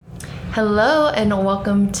Hello and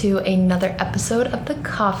welcome to another episode of the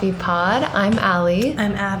Coffee Pod. I'm Allie.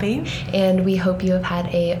 I'm Abby. And we hope you have had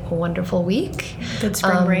a wonderful week. Good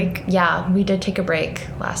spring break. Yeah, we did take a break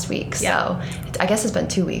last week. So I guess it's been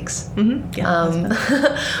 2 weeks. Mm-hmm.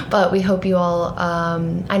 Yeah, but we hope you all,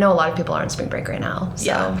 I know a lot of people are on spring break right now. So.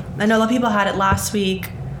 Yeah, I know a lot of people had it last week,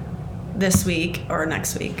 this week, or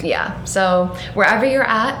next week. Yeah, so wherever you're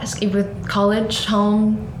at, with college,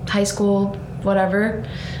 home, high school, whatever,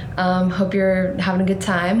 hope you're having a good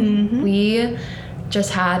time. Mm-hmm. We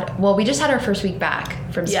just had our first week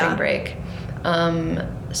back from spring break.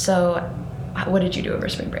 So what did you do over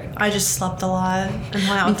spring break? I just slept a lot and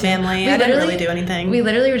hung out with family. I didn't really do anything. We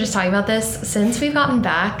literally were just talking about this. Since we've gotten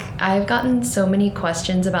back, I've gotten so many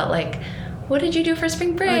questions about like, what did you do for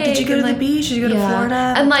spring break? Did you go to the beach? Did you go to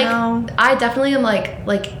Florida? And like, no. I definitely am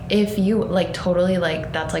like if you like totally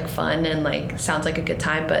like that's like fun and like sounds like a good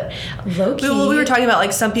time, but low key. We were talking about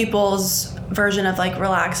like some people's version of like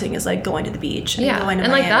relaxing is like going to the beach and going to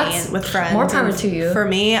Miami that's with friends. More power to you. For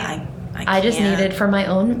me, I just needed for my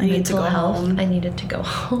own mental health. Home. I needed to go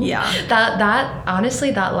home. Yeah. That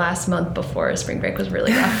honestly, that last month before spring break was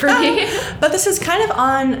really rough for me. But this is kind of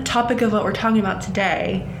on topic of what we're talking about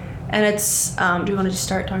today. And it's, do you want to just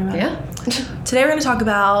start talking about it? Today we're going to talk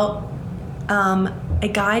about a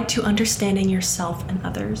guide to understanding yourself and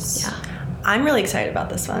others. Yeah. I'm really excited about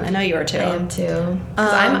this one. I know you are too. I am too.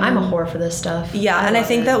 Because I'm a whore for this stuff. Yeah, and I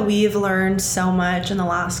think that we've learned so much in the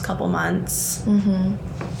last couple months.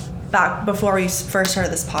 Mm-hmm. Back before we first started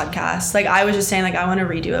this podcast. Like, I was just saying, like, I want to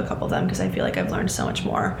redo a couple of them because I feel like I've learned so much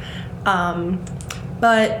more.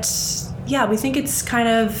 But yeah, we think it's kind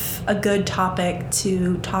of a good topic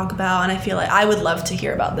to talk about, and I feel like I would love to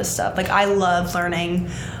hear about this stuff. Like, I love learning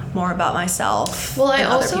more about myself. Well, and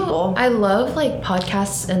other people. I love like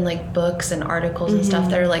podcasts and like books and articles and stuff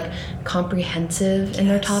that are like comprehensive in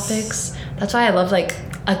their topics. That's why I love like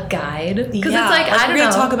a guide, because it's like I don't know. We're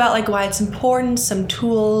gonna talk about like why it's important, some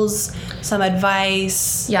tools, some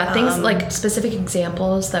advice. Yeah, things like specific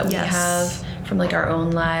examples that we have from like our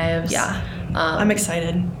own lives. Yeah. I'm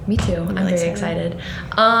excited. Me too. I'm very excited.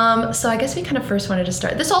 So I guess we kind of first wanted to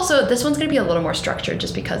start. This one's going to be a little more structured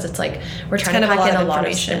just because it's like we're trying to pack in a lot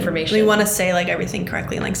of information. We want to say like everything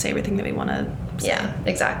correctly and like say everything that we want to say. Yeah,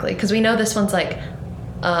 exactly. Because we know this one's like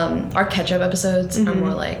our catch-up episodes are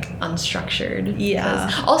more like unstructured.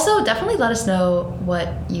 Yeah. Also, definitely let us know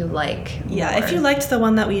what you like. Yeah, more. if you liked the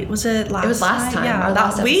one that it was last time.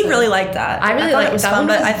 Yeah, we really liked that. I really liked it. Was that fun,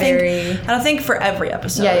 but I don't think for every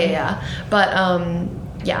episode. Yeah. But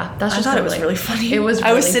that's just. I thought it was really funny. It was.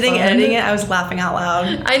 I was sitting editing it. I was laughing out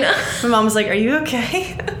loud. I know. My mom was like, "Are you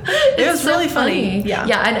okay?" It was really funny. Yeah.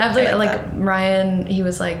 Yeah, and I've like Ryan, he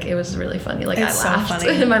was like, it was really funny. Like it's I laughed. So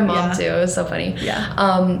funny. And my mom too. It was so funny.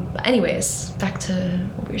 Yeah. Anyways, back to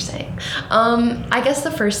what we were saying. I guess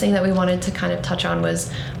the first thing that we wanted to kind of touch on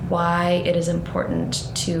was why it is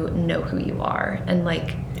important to know who you are and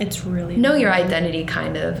like it's really know your identity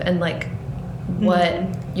kind of, and like what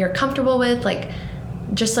you're comfortable with, like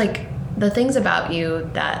just like the things about you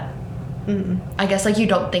that I guess like you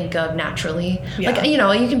don't think of naturally. Like, you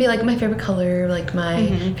know, you can be like my favorite color, like my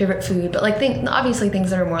favorite food, but like obviously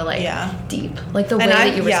things that are more like deep, like the way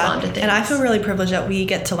that you respond to things. And I feel really privileged that we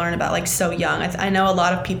get to learn about like so young. I know a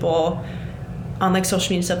lot of people on like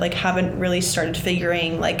social media stuff like haven't really started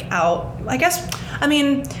figuring like out, I guess, I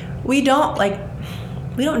mean, we don't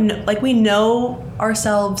know, like we know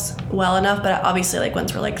ourselves well enough, but obviously like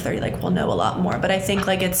once we're like 30, like we'll know a lot more. But I think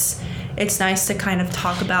like it's nice to kind of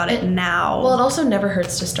talk about it now. Well, it also never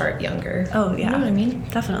hurts to start younger. Oh yeah, you know what I mean?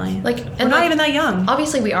 Definitely. Like, we're not even that young.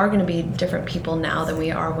 Obviously, we are going to be different people now than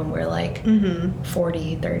we are when we're like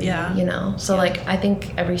 40, 30. Yeah. You know. So like, I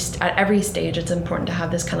think at every stage, it's important to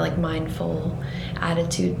have this kind of like mindful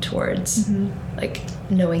attitude towards like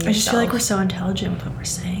knowing yourself. I just feel like we're so intelligent with what we're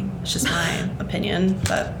saying. It's just my opinion,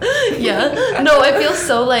 but yeah. No, it feels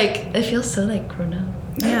so like grown up.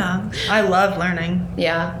 Yeah, I love learning.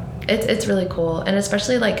 Yeah. It's really cool, and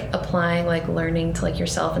especially like applying like learning to like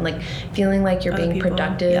yourself and like feeling like you're being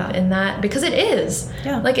productive in that, because it is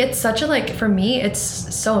like it's such a like for me it's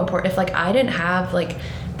so important. If like I didn't have like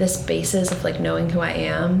this basis of like knowing who I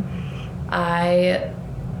am, I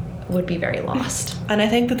would be very lost. And I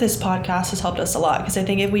think that this podcast has helped us a lot, because I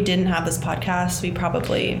think if we didn't have this podcast, we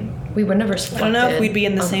wouldn't have reflected. I don't know if we'd be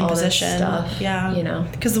in the same position. Stuff, yeah, you know,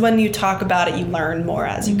 because when you talk about it, you learn more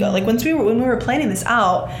as you go. Like when we were planning this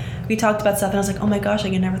out, we talked about stuff, and I was like, oh my gosh,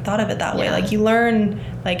 like I never thought of it that way. Like you learn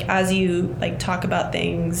like as you like talk about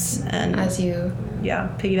things and as you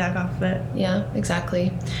piggyback off of it. Yeah,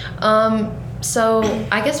 exactly. So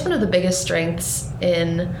I guess one of the biggest strengths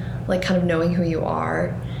in like kind of knowing who you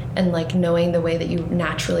are and like knowing the way that you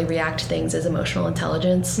naturally react to things is emotional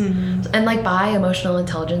intelligence. And like by emotional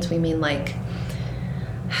intelligence we mean like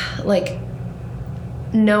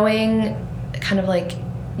knowing kind of like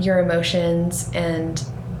your emotions, and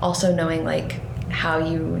also knowing like how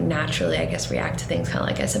you naturally, I guess, react to things, kind of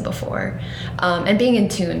like I said before, and being in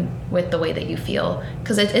tune with the way that you feel,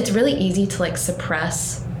 because it's really easy to like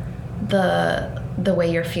suppress the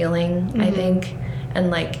way you're feeling, I think, and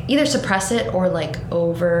like either suppress it or like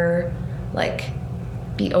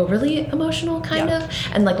be overly emotional kind of,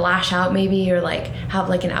 and like lash out maybe, or like have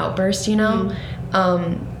like an outburst, you know.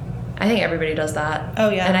 I think everybody does that. Oh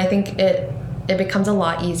yeah. And I think it becomes a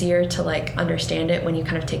lot easier to like understand it when you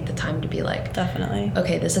kind of take the time to be like, definitely,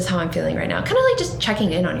 okay, this is how I'm feeling right now, kind of like just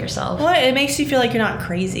checking in on yourself. Well, it makes you feel like you're not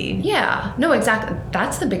crazy. Yeah, no, exactly,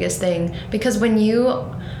 that's the biggest thing, because when you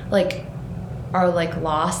like are like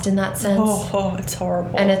lost in that sense, it's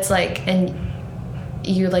horrible, and it's like, and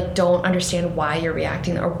you like don't understand why you're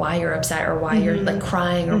reacting, or why you're upset, or why you're like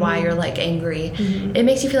crying, or why you're like angry, it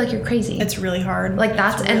makes you feel like you're crazy. It's really hard. Like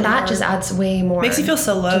that's really, and that hard. Just adds way more, makes you feel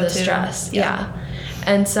so low to the too. Stress. Yeah.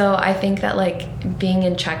 And so I think that like being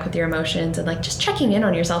in check with your emotions, and like just checking in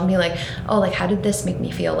on yourself and being like, oh, like how did this make me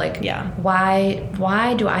feel? Like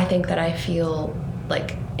why do I think that I feel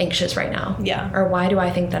like anxious right now? Or why do I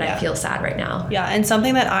think that I feel sad right now? And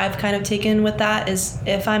something that I've kind of taken with that is,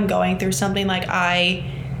 if I'm going through something, like I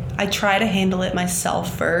try to handle it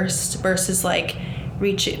myself first, versus like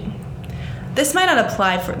reaching. This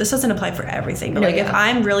doesn't apply for everything, but if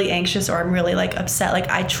I'm really anxious, or I'm really like upset, like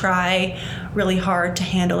I try really hard to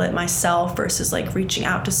handle it myself versus like reaching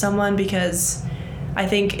out to someone, because I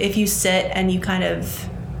think if you sit and you kind of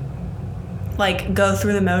like go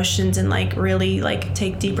through the motions and like really like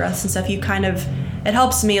take deep breaths and stuff, you kind of, it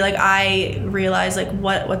helps me, like I realize like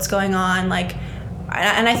what's going on, like,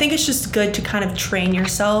 and I think it's just good to kind of train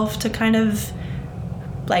yourself to kind of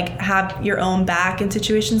like have your own back in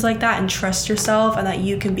situations like that, and trust yourself, and that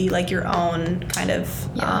you can be like your own kind of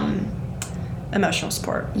emotional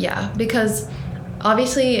support. Because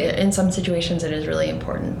obviously in some situations it is really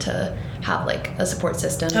important to have like a support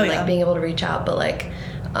system, like being able to reach out, but like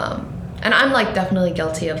and I'm like definitely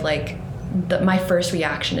guilty of like my first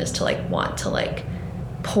reaction is to like want to like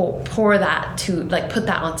pour that to like put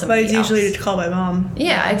that on somebody else. But it's usually to call my mom.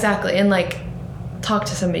 Yeah, exactly. And like talk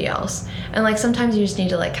to somebody else. And like sometimes you just need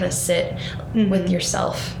to like kind of sit with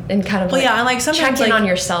yourself and kind of and like sometimes check in on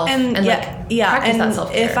yourself and like practice that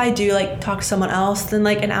self-care. If I do like talk to someone else, then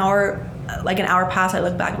like an hour past, I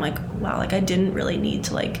look back, I'm like, wow, like I didn't really need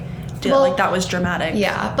to like like that was dramatic.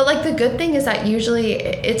 But like the good thing is that usually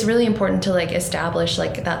it's really important to like establish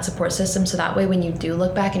like that support system, so that way when you do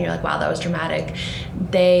look back and you're like, wow, that was dramatic,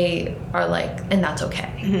 they are like, and that's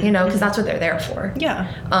okay, you know, because that's what they're there for.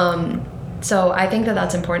 So I think that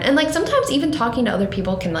that's important, and like sometimes even talking to other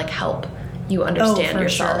people can like help you understand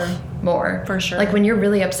yourself more. For sure. Like when you're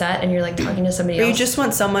really upset and you're like talking to somebody else, you just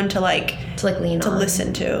want someone to lean on,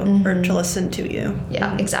 listen to, or to listen to you.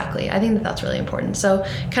 Exactly. I think that that's really important. So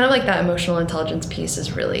kind of like that emotional intelligence piece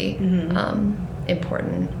is really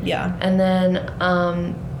important. And then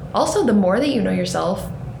also the more that you know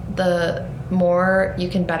yourself, the more you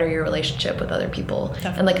can better your relationship with other people.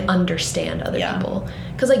 And like understand other people,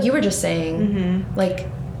 because like you were just saying, like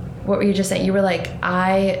what were you just saying? You were like,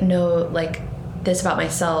 I know like this about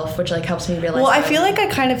myself, which like helps me realize. Well, I feel like I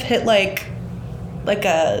kind of hit like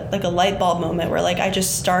a light bulb moment where like I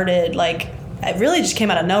just started, like it really just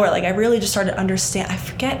came out of nowhere. Like I really just started to understand. I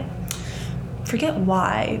forget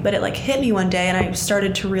why, but it like hit me one day, and I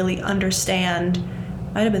started to really understand.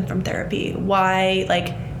 Might have been from therapy. Why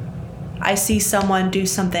like I see someone do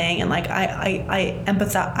something, and like I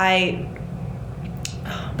empathize.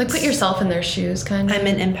 Like put yourself in their shoes, kind of. I'm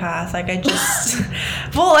an empath. Like I just,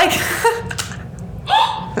 well, like,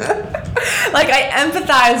 like I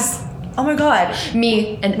empathize. Oh my god.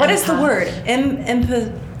 Me and what empath. Is the word?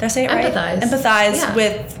 Did I say it right? Empathize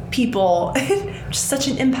with people. Just such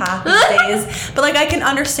an empath these days. But like I can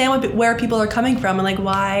understand where people are coming from, and like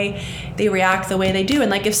why they react the way they do. And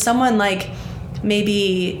like if someone like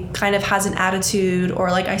maybe kind of has an attitude, or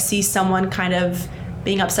like I see someone kind of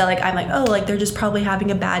being upset, like I'm like, oh, like they're just probably having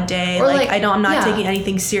a bad day, or like I'm not taking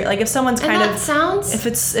anything serious. Like if someone's kind of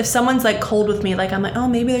if someone's like cold with me, like I'm like, oh,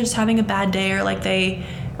 maybe they're just having a bad day, or like they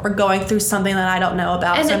are going through something that I don't know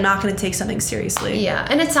about, and so I'm not going to take something seriously.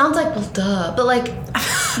 And it sounds like, well, duh, but like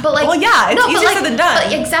well, yeah, it's easier said than done.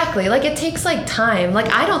 But exactly, like it takes like time.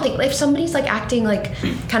 Like I don't think if somebody's like acting like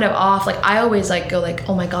kind of off, like I always like go like,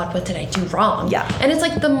 oh my god, what did I do wrong? And it's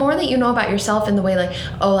like the more that you know about yourself, and the way like,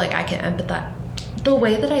 oh, like I can empathize. the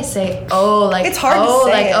way that I say, oh, like, it's hard to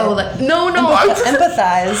say. Like, oh, like, no,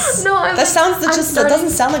 empathize. No, that doesn't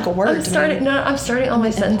sound like a word. I'm starting all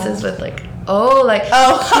my sentences with like, oh, like, you know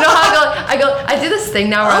how I do this thing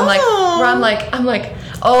now where I'm like,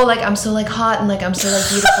 oh, like, I'm so, like, hot and, like, I'm so, like,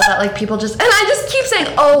 beautiful that, like, people just, and I just keep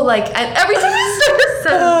saying, oh, like, and every time I start a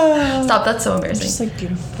sentence. Stop, that's so embarrassing. Just, like,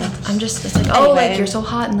 beautiful. I'm just, it's like, oh, like, you're so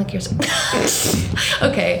hot and, like, you're so,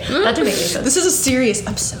 okay, that didn't make any sense. This is a serious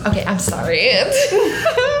episode. Okay, I'm sorry.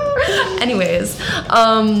 Anyways,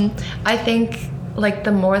 I think, like,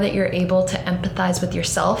 the more that you're able to empathize with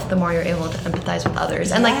yourself, the more you're able to empathize with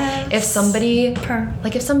others. And like, if somebody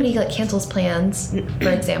like cancels plans, for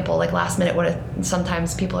example, like last minute,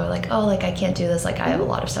 sometimes people are like, oh, like, I can't do this, like, I have a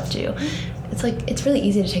lot of stuff to do. It's like, it's really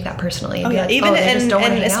easy to take that personally. And Like,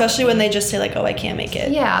 and especially when they just say like, oh, I can't make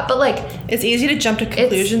it. Yeah, but like, it's easy to jump to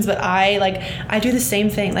conclusions, but I do the same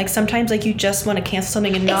thing. Like, sometimes, like, you just want to cancel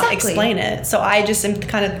something and not explain it. So I just am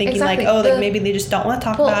kind of thinking like, oh, like, maybe they just don't want to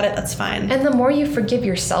talk about it. That's fine. And the more you forgive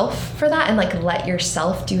yourself for that and like let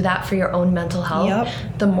yourself do that for your own mental health,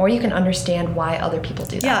 the more you can understand why other people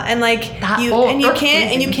do that. Yeah, and like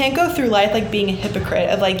you can't go through life like being a hypocrite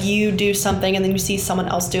of like you do something and then you see someone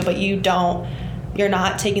else do it, but you're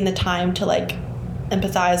not taking the time to like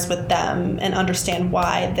empathize with them and understand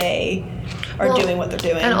why they are doing what they're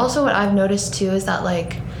doing. And also what I've noticed too is that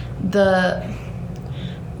like the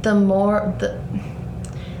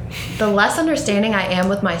less understanding I am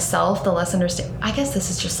with myself, I guess this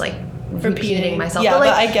is just like repeating myself. Yeah, but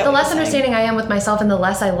like, I get the less understanding I am with myself and the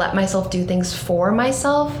less I let myself do things for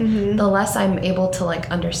myself, the less I'm able to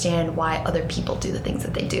like understand why other people do the things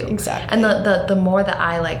that they do. Exactly. And the more that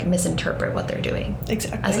I like misinterpret what they're doing.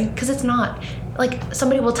 Exactly. Because it's not like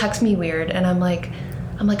somebody will text me weird and I'm like,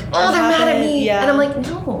 oh, they're mad at me. Yeah. And I'm like,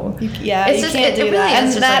 no. You can't do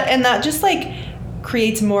that. And that just like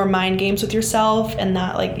creates more mind games with yourself, and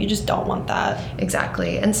that like you just don't want that.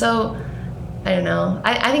 Exactly. And so I don't know,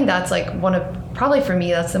 I think that's like probably for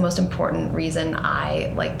me that's the most important reason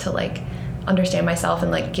I like to like understand myself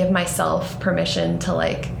and like give myself permission to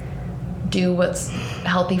like do what's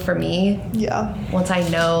healthy for me. Yeah, once I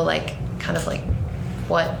know like kind of like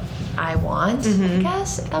what I want, I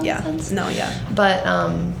guess, if that makes sense. No, yeah. But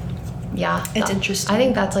it's interesting. I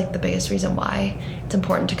think that's like the biggest reason why it's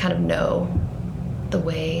important to kind of know the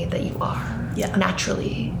way that you are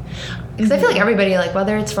naturally, because I feel like everybody, like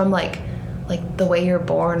whether it's from like the way you're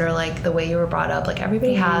born or like the way you were brought up, like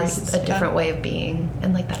everybody has a different way of being,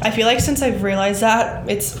 and like that. I feel like since I've realized that,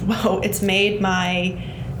 it's made my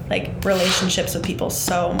like relationships with people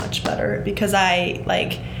so much better, because I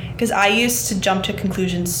used to jump to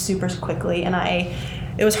conclusions super quickly, and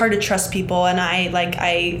it was hard to trust people, and I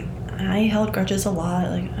held grudges a lot.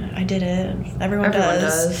 Like I did it. Everyone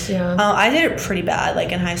does. Yeah. I did it pretty bad,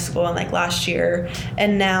 like in high school and like last year,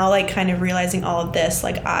 and now like kind of realizing all of this,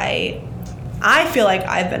 like I feel like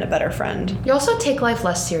I've been a better friend. You also take life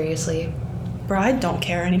less seriously. Bro, I don't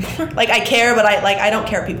care anymore. Like I care, but I don't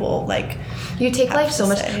care. People like. You take life so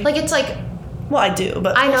much. Like it's like. Well, I do,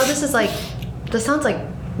 but I know this sounds like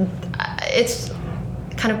it's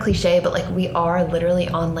kind of cliche, but like we are literally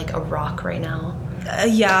on like a rock right now.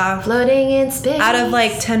 Yeah. Floating in space. Out of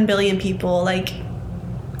like 10 billion people, like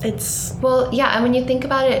it's. Well, yeah, and when you think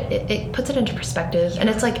about it, it puts it into perspective, and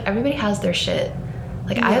it's like everybody has their shit.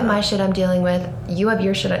 Like I have my shit I'm dealing with. You have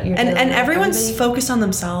your shit you're dealing with. And everyone's focused on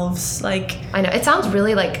themselves. Like I know it sounds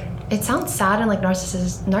really like it sounds sad and like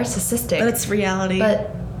narcissistic. But it's reality.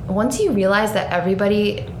 But once you realize that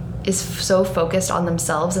everybody is so focused on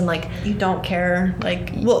themselves and like you don't care,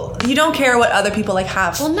 like you don't care what other people like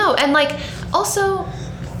have. Well, no, and like also,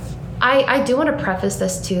 I do want to preface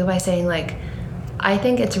this too by saying like I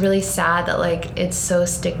think it's really sad that like it's so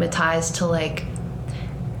stigmatized to like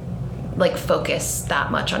focus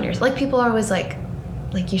that much on yourself. Like people are always like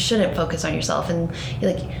you shouldn't focus on yourself, and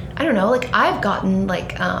you're like I don't know, like I've gotten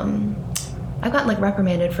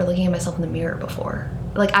reprimanded for looking at myself in the mirror before.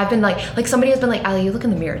 Like I've been like somebody has been like, Allie, you look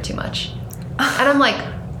in the mirror too much, and I'm like,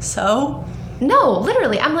 so? No,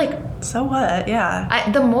 literally, I'm like, so what?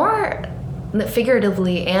 Yeah. The more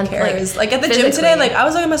figuratively and like at the gym today, like I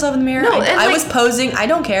was looking at myself in the mirror. No, I was posing. I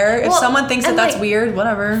don't care if someone thinks that that's weird.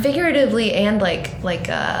 Whatever. Figuratively and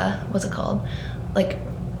what's it called? Like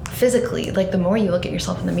physically, like the more you look at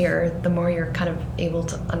yourself in the mirror, the more you're kind of able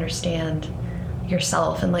to understand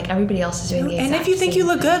yourself, and like everybody else is doing the exact And if you think you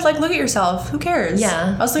look good, like look at yourself. Who cares?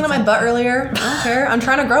 Yeah. I was looking at my butt earlier. I don't care. I'm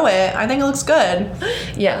trying to grow it. I think it looks good.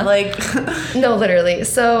 Yeah. Like no, literally.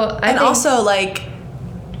 So I think also like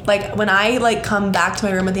when I like come back to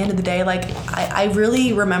my room at the end of the day, like I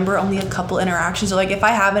really remember only a couple interactions. So like if I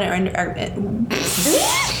have an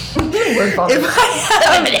if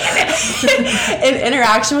I have an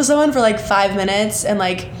interaction with someone for like 5 minutes and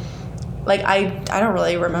like I don't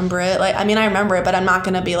really remember it. Like, I mean, I remember it, but I'm not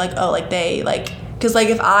gonna be like, oh, like they like, because like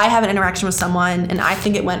if I have an interaction with someone and I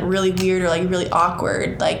think it went really weird or like really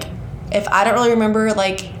awkward, like if I don't really remember,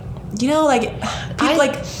 like, you know, like people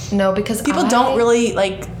no, because people don't really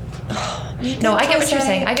like. No, I get what you're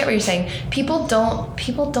saying. I get what you're saying. People don't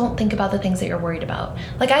think about the things that you're worried about.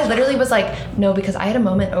 Like, I literally was like, no, because I had a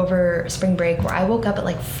moment over spring break where I woke up at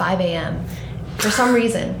like 5 a.m. for some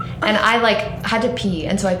reason, and I like had to pee,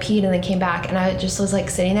 and so I peed and then came back, and I just was like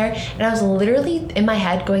sitting there, and I was literally in my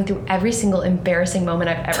head going through every single embarrassing moment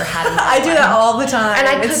I've ever had in my life. I do that all the time,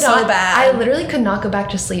 and it's so bad. I literally could not go back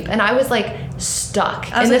to sleep, and I was like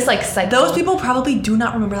stuck in this like cycle. Those people probably do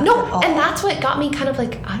not remember that at all. And that's what got me kind of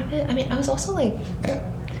like out of it. I mean, I was also like,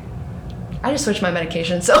 I just switched my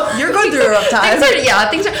medication, so you're going through a rough time.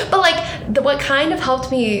 things are, but like what kind of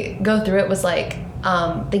helped me go through it was like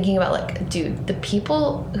thinking about like, dude, the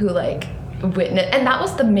people who like witness, and that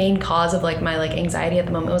was the main cause of like my like anxiety at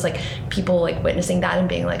the moment. It was like people like witnessing that and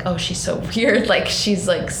being like, oh, she's so weird, like she's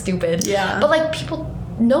like stupid. Yeah. But like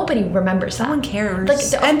nobody remembers that. No one cares.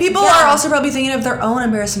 Like, and people are also probably thinking of their own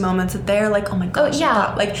embarrassing moments that they're like, oh my gosh. Oh,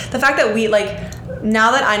 yeah. Like the fact that we like,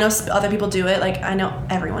 now that I know other people do it, like I know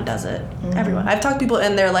everyone does it. Mm-hmm. Everyone. I've talked to people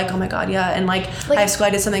and they're like, oh my god, yeah. And like high school,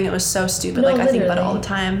 I did something that was so stupid. No, like I think about it all the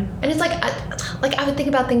time. And it's like, I would think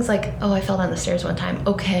about things like, oh, I fell down the stairs one time.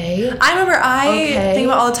 Okay. I remember think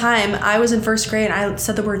about all the time. I was in first grade and I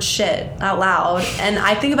said the word shit out loud, and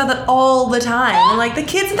I think about that all the time. And like the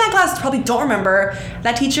kids in that class probably don't remember.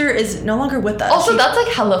 That teacher is no longer with us. Also, that's like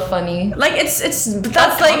hella funny. Like that's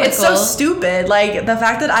like it's so stupid. Like the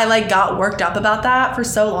fact that I like got worked up about that for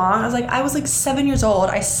so long. I was like 7 years old.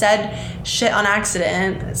 I said shit on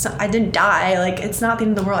accident. I didn't die. Like it's not the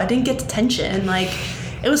end of the world. I didn't get detention. Like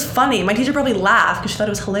it was funny. My teacher probably laughed because she thought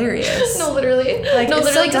it was hilarious. No, literally. Like, no,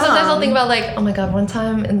 literally. Because so sometimes I'll think about like, oh my god, one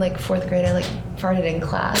time in like 4th grade, I like farted in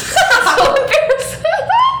class. So embarrassing.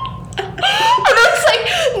 And it's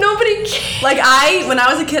like nobody cares. Like when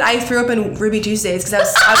I was a kid, I threw up in Ruby Tuesdays because I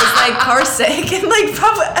was like car sick, and like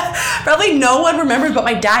probably no one remembered but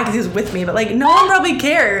my dad because he was with me. But like no one probably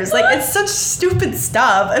cares. Like it's such stupid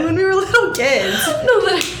stuff. And when we were little kids, no,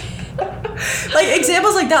 literally. Like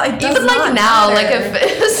examples like that, it even like now, matter. Like if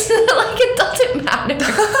it's like it doesn't matter.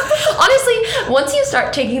 Honestly, once you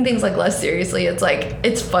start taking things like less seriously, it's like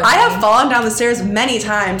it's funny. I have fallen down the stairs many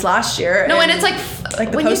times last year. No, and it's like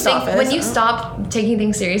the when post office. When you stop taking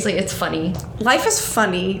things seriously, it's funny. Life is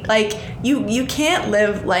funny. Like you can't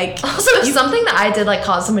live like. Also, if something that I did like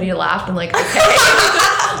caused somebody to laugh, I'm like, okay,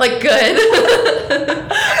 like good.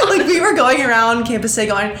 Like we were going around campus today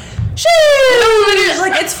going, shit!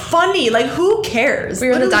 Like it's funny. Like who cares? We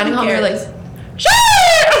were in the dining hall. We were like, shit!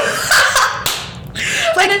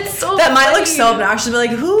 Like it's so that funny. Might look so obnoxious, but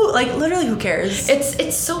like who? Like literally, who cares?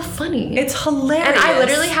 It's so funny. It's hilarious. And I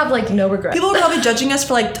literally have like no regrets. People were probably judging us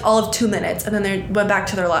for like all of 2 minutes, and then they went back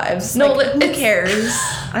to their lives. No, like, who cares?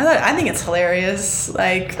 I think it's hilarious.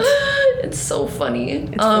 Like it's so funny. It's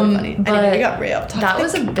really funny. Anyway, we got way off topic. That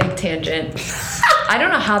was a big tangent. I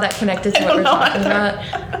don't know how that connected to what we're talking about.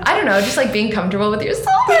 I don't know, just like being comfortable with yourself.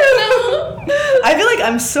 I feel like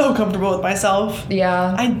I'm so comfortable with myself.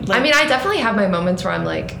 Yeah. I mean, I definitely have my moments where I'm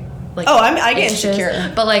like I get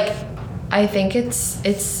insecure. But like I think it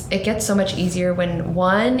gets so much easier when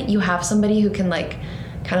one, you have somebody who can like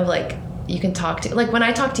kind of like you can talk to. Like when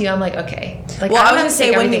I talk to you, I'm like, okay. Like well, I was gonna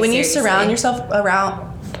say when you surround yourself around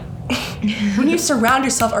when you surround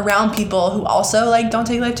yourself around people who also like don't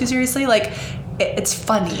take life too seriously, like it's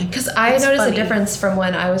funny. Because I noticed a difference from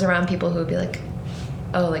when I was around people who would be like,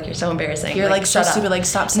 oh, like you're so embarrassing. You're like so stupid. Like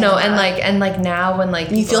stop saying no, that. and like now when like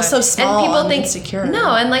you feel so small and people think insecure.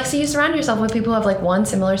 No, and like so you surround yourself with people who have like one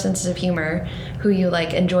similar sense of humor, who you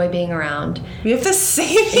like enjoy being around. We have the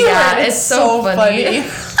same humor. Yeah, it's so funny.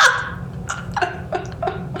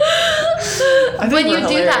 When you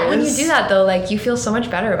do that though, like you feel so much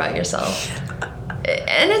better about yourself.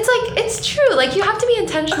 And it's like, it's true. Like you have to be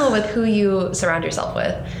intentional with who you surround yourself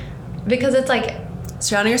with, because it's like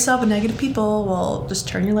surrounding yourself with negative people will just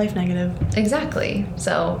turn your life negative. Exactly.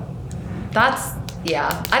 So that's,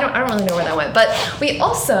 yeah, I don't really know where that went, but we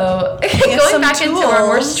also going back into our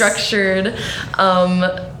more structured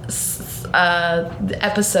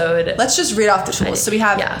episode. Let's just read off the tools. So we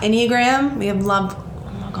have Enneagram, we have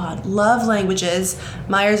love languages,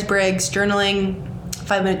 Myers-Briggs, journaling,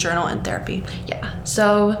 5-minute journal, and therapy. Yeah.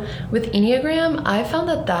 So with Enneagram, I found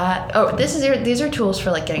that these are tools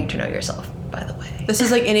for like getting to know yourself, by the way. This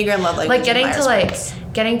is like Enneagram love language. Like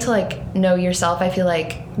getting to know yourself. I feel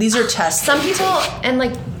like these are tests. Some people, and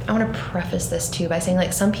like want to preface this too by saying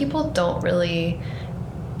like some people don't really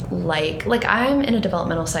like I'm in a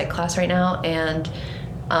developmental psych class right now, and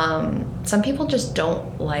some people just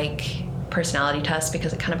don't like personality tests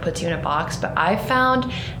because it kind of puts you in a box. But I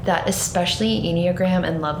found that especially Enneagram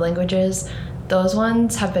and love languages, those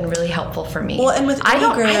ones have been really helpful for me. Well, and with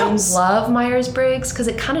Enneagrams, I don't love Myers-Briggs because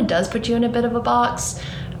it kind of does put you in a bit of a box.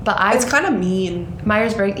 But it's kind of mean.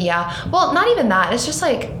 Myers-Briggs, yeah. Well, not even that. It's just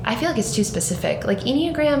like, I feel like it's too specific. Like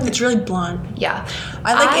Enneagram. It's really blunt. Yeah.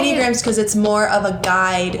 I like Enneagrams because it's more of a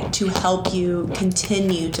guide to help you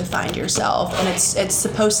continue to find yourself. And it's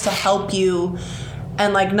supposed to help you.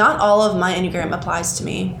 And like, not all of my Enneagram applies to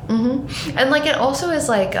me. Mm-hmm. And like, it also is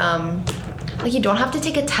like you don't have to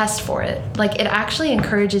take a test for it. Like, it actually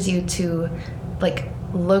encourages you to like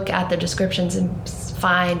look at the descriptions and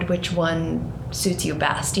find which one suits you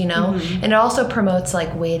best, you know? Mm-hmm. And it also promotes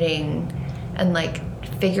like waiting and like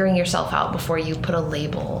figuring yourself out before you put a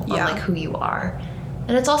label on like who you are.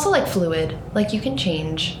 And it's also like fluid. Like, you can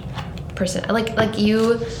change like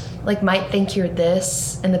you like might think you're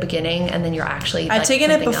this in the beginning, and then you're actually I've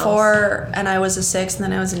taken it before else. And I was a 6 and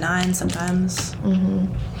then I was a 9 sometimes.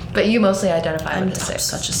 Mm-hmm. But you mostly identify with a 6. I'm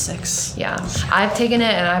such a 6. Yeah. I've taken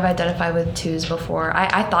it and I've identified with 2s before.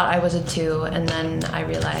 I thought I was a 2, and then I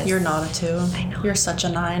realized... You're not a 2. I know. You're such a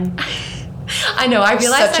 9. I know. I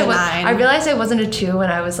realized I realized I wasn't a 2,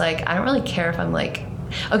 and I was like, I don't really care if I'm like...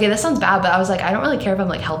 Okay, this sounds bad, but I was like, I don't really care if I'm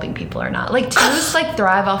like helping people or not. Like 2s like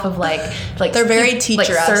thrive off of like they're very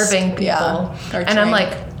teacher-esque. Like serving people. Yeah, and I'm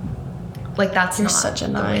like that's you're not such a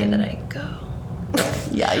 9. the way that I go.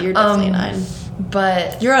 Yeah, you're definitely a 9.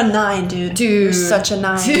 But you're a 9, dude. You're such a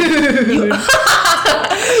 9. Dude.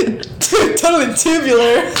 Dude, totally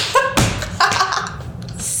tubular.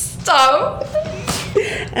 Stop.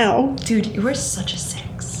 Ow. Dude, you are such a 6.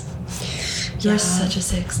 You're such a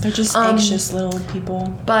 6. They're just anxious little people.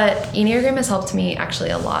 But Enneagram has helped me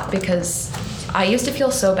actually a lot because I used to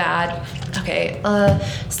feel so bad. Okay,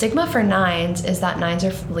 stigma for 9s is that 9s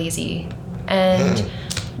are lazy. And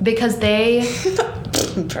because they...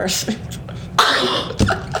 Perfect.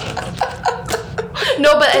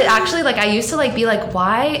 No, but it actually, like, I used to, like, be like,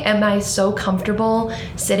 why am I so comfortable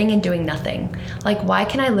sitting and doing nothing? Like, why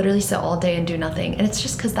can I literally sit all day and do nothing? And it's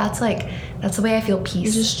just because that's the way I feel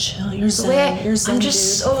peace. You just chill. You're zen. You're zen, I'm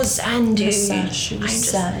just so zen, dude. You're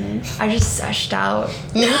zen. I just seshed out.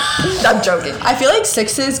 I'm joking. I feel like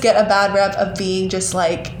 6s get a bad rep of being just,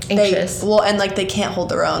 like... anxious. And, like, they can't hold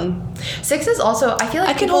their own. 6s also, I feel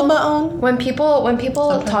like I can hold my own. When people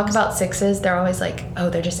talk about 6s, they're always like, oh,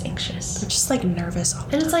 they're just anxious. They're just like nervous.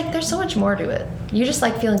 And it's like, there's so much more to it. You just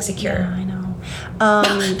like feeling secure. Yeah, I know.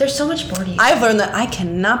 There's so much more to you. I've learned that I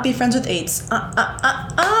cannot be friends with 8s.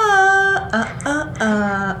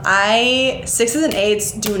 6s and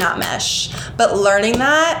 8s do not mesh. But learning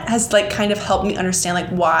that has like kind of helped me understand like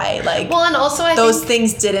why and also I those think,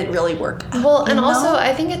 things didn't really work. Also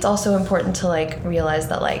I think it's also important to like realize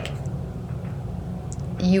that like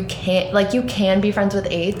you can be friends with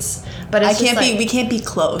 8s, but it's we can't be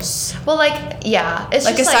close. Well, like, yeah, it's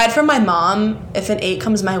like just aside from my mom, if an 8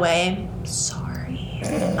 comes my way, I'm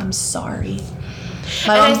sorry.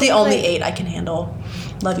 My mom's the only 8 I can handle.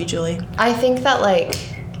 Love you, Julie. I think that like,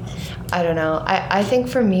 I don't know. I think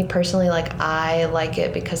for me personally, like, I like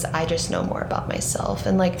it because I just know more about myself,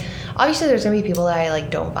 and like, obviously there's gonna be people that I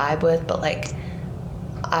like don't vibe with, but like,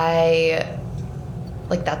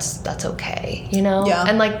 like that's okay, you know? Yeah.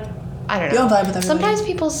 And like, I don't know. You don't vibe with everybody. Sometimes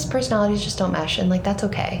people's personalities just don't mesh, and like that's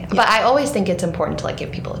okay. Yeah. But I always think it's important to like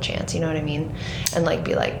give people a chance, you know what I mean? And like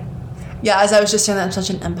be like, yeah, as I was just saying that I'm such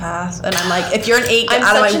an empath, and I'm like, if you're an 8, get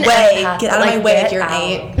out of my way. Get out of my way if you're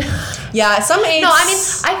an 8. Yeah, some 8s. No, I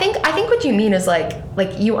mean, I think what you mean is like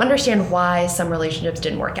you understand why some relationships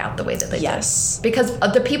didn't work out the way that they did. Because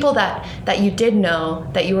of the people that you did know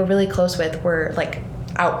that you were really close with were like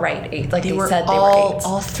outright 8. Like they said they were 8s.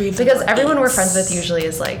 All 3 of them. Because were everyone 8s. We're friends with usually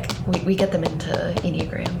is like we get them into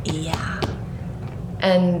Enneagram. Yeah.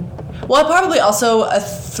 And well, probably also a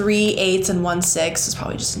 3 8s and 1 6 is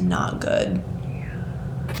probably just not good.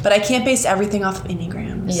 But I can't base everything off of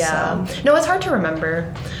Enneagrams. Yeah. So. No, it's hard to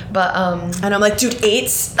remember. But and I'm like, dude,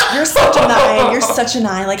 8s? You're such a 9. You're such a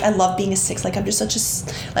 9. Like, I love being a 6. Like, I'm just such a...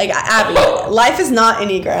 Like, Abby, life is not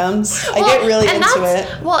Enneagrams. I get really into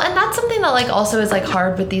it. Well, and that's something that, like, also is, like,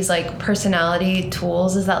 hard with these, like, personality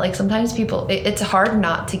tools is that, like, sometimes people... It's hard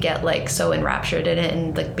not to get, like, so enraptured in it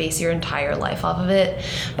and, like, base your entire life off of it.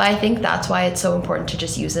 But I think that's why it's so important to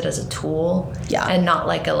just use it as a tool. Yeah. And not,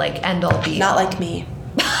 like, a, like, end-all, be-all. Not like me.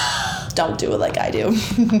 Don't do it like I do.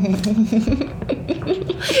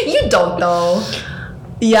 You don't, though.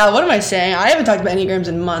 Yeah, what am I saying? I haven't talked about enneagrams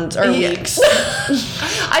in months or weeks.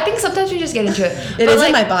 I think sometimes we just get into it. It is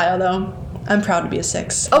in my bio, though. I'm proud to be a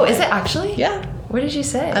 6. Oh, is it actually? Yeah. What did you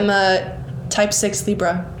say? I'm a type 6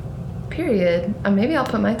 Libra. Period. Maybe I'll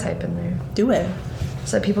put my type in there. Do it.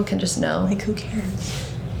 So that people can just know. Like, who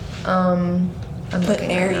cares? I'm Put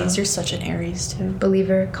Aries. You're such an Aries, too.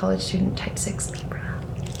 Believer, college student, type 6 Libra.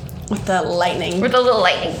 With the lightning. With a little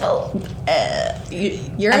lightning bolt.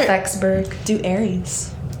 You're FXberg. Do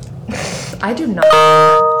Aries. I do not.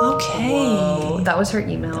 Okay. Whoa, that was her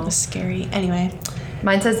email. That was scary. Anyway.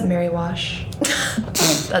 Mine says Mary Wash.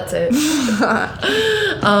 That's it.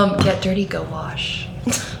 Get dirty, go wash.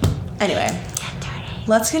 Anyway. Get dirty.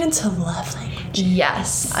 Let's get into love language.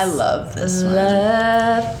 Yes. I love this one.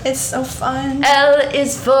 Love. It's so fun. L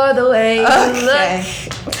is for the way you look.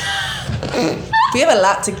 We have a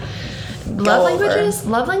lot to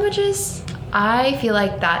Love languages. I feel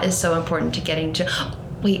like that is so important to getting to.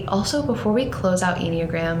 Wait, also before we close out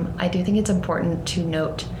Enneagram, I do think it's important to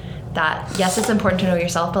note that yes, it's important to know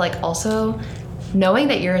yourself, but like also knowing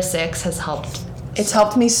that you're a 6 has helped. It's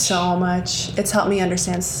helped me so much. It's helped me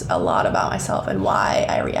understand a lot about myself and why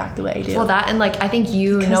I react the way I do. Well, that and like I think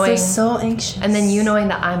you because knowing they're so anxious, and then you knowing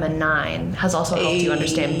that I'm a 9 has also helped you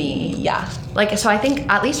understand me. Yeah. Like so, I think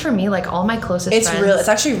at least for me, like all my closest friends, It's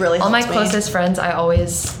actually really all my helped me. closest friends. I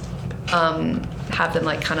always have them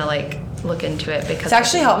like kind of like look into it because it's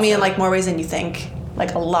actually helped me in like more ways than you think.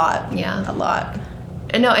 Like a lot. Yeah. A lot.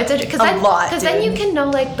 No, it's because then you can know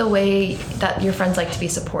like the way that your friends like to be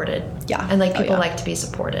supported. Yeah. And like people like to be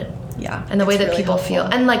supported. Yeah. And the way that really people helpful. feel,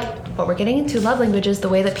 and like what we're getting into love languages, the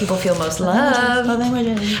way that people feel most loved. Love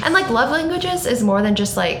languages. And like love languages is more than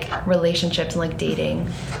just like relationships and like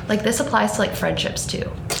dating. Like this applies to like friendships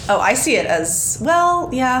too. Oh, I see it as well.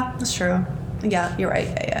 Yeah, that's true. Yeah, you're right.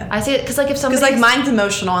 Yeah. I see it because like if somebody like mine's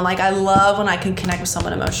emotional, and like I love when I can connect with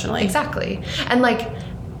someone emotionally. Exactly. And like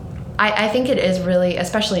I think it is really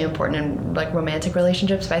especially important in like romantic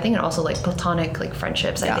relationships, but I think it also like platonic like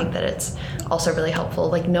friendships. I think that it's also really helpful.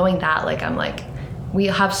 Like knowing that like I'm like we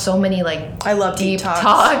have so many like I love deep talks.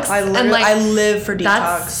 talks. I live for deep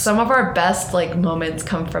talks. Some of our best like moments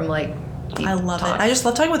come from like deep I love talks. it. I just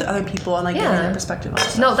love talking with other people and like getting their perspective on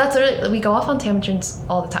stuff. No, that's really, we go off on tangents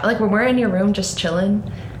all the time. Like when we're in your room just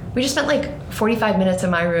chilling. We just spent like 45 minutes in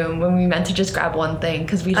my room when we meant to just grab one thing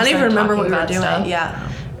because we just I don't even remember what we were about doing. stuff.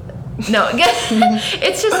 Yeah. No,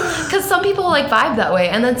 it's just because some people like vibe that way,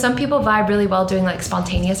 and then some people vibe really well doing like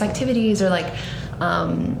spontaneous activities or like, I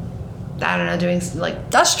don't know, doing like.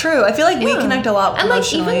 That's true. I feel like we connect a lot and like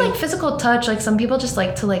emotionally. even like physical touch. Like some people just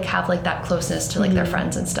like to like have like that closeness to like their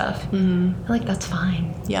friends and stuff. And like that's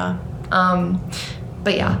fine. Yeah.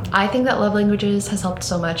 But yeah, I think that love languages has helped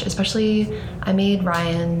so much. Especially, I made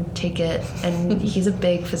Ryan take it, and he's a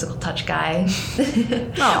big physical touch guy.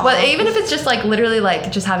 Well, even if it's just like literally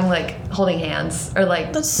like just having like holding hands or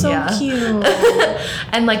like that's so cute.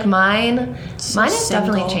 And like mine has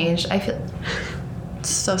definitely changed. I feel it's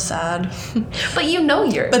so sad. But you know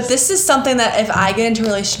yours. But this is something that if I get into a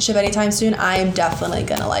relationship anytime soon, I am definitely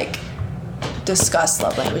gonna like discuss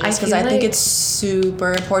love languages because I think it's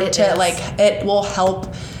super important to like it will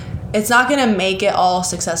help. It's not gonna make it all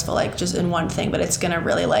successful like just in one thing, but it's gonna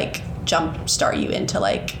really like jump start you into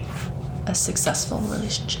like a successful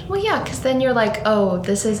relationship. Well, yeah, because then you're like, oh,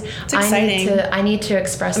 this is it's exciting. I need to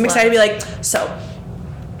express. I'm excited to be like, so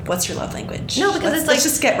what's your love language? No, because let's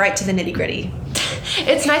just get right to the nitty gritty.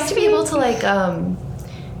 It's nice to be able to like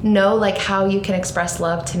know like how you can express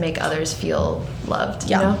love to make others feel loved.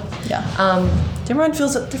 You know? Yeah. Everyone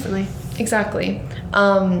feels it differently. Exactly.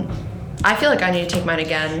 I feel like I need to take mine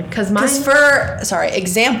again because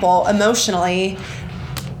example, emotionally,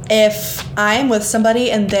 if I'm with somebody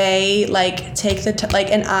and they like take the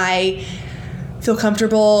and I feel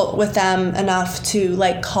comfortable with them enough to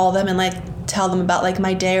like call them and like tell them about like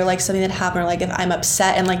my day or like something that happened or like if I'm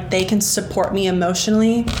upset and like they can support me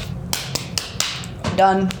emotionally,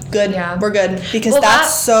 done. Good. Yeah. We're good. Because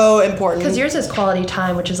that's so important. Because yours is quality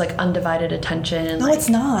time, which is like undivided attention. And no, like, it's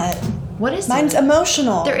not. What is Mine's it?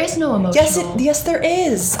 emotional. There is no emotional. Yes, there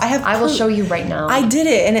is. I will show you right now. I did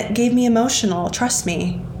it and it gave me emotional. Trust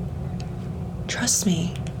me.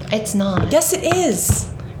 It's not. Yes, it is.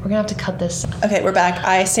 We're gonna have to cut this. Okay, we're back.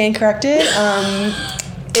 I stand corrected.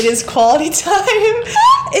 It is quality time.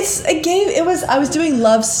 I was doing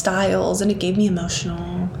love styles and it gave me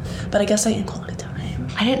emotional. But I guess I am quality time.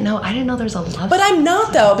 I didn't know there's a love. But I'm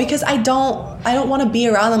not though, because I don't want to be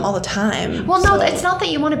around them all the time. Well, no, it's not that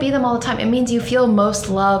you want to be them all the time. It means you feel most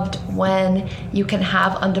loved when you can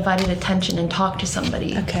have undivided attention and talk to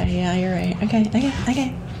somebody. Okay, yeah, you're right.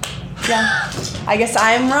 Okay. Yeah. I guess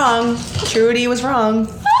I'm wrong. Truity was wrong.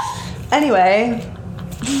 Anyway.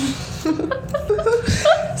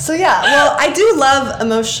 So yeah, well, I do love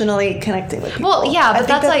emotionally connecting with people. Well, yeah, but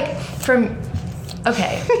that's like from...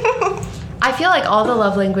 Okay. I feel like all the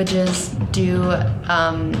love languages do...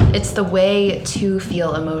 it's the way to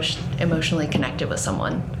feel emotionally connected with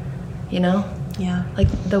someone. You know? Yeah. Like,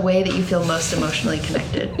 the way that you feel most emotionally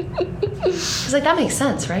connected. Because, like, that makes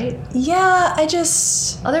sense, right? Yeah, I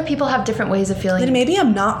just... Other people have different ways of feeling. Then maybe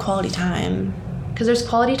I'm not quality time. Because there's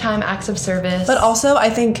quality time, acts of service. But also, I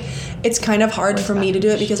think it's kind of hard for me to do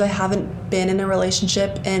it because I haven't been in a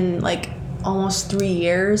relationship in, like, almost 3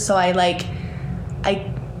 years. So I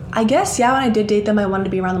guess, yeah, when I did date them, I wanted to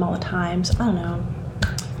be around them all the time. So I don't know.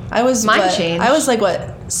 Changed. I was, like,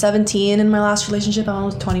 17 in my last relationship. I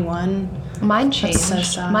was 21. Mine changed. That's so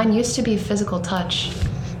sad. Mine used to be physical touch,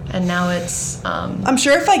 and now it's... I'm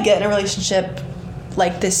sure if I get in a relationship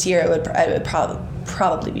like this year, it would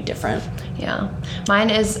probably be different. Yeah. Mine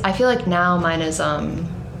is... I feel like now mine is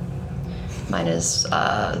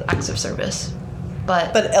acts of service.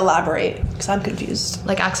 But elaborate, because I'm confused.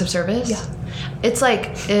 Like acts of service? Yeah. It's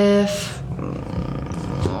like if...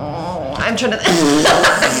 I'm trying to...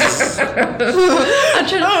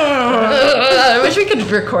 I wish we could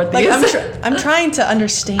record these. Like, I'm trying to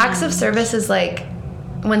understand. Acts of service is like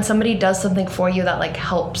when somebody does something for you that like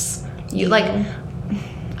helps you. Like,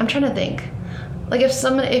 I'm trying to think. Like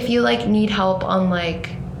if you like need help on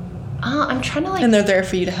like... I'm trying to like... And they're there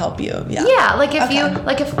for you to help you. Yeah. Yeah, like if you...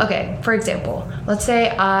 Like if... Okay, for example, let's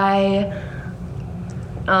say I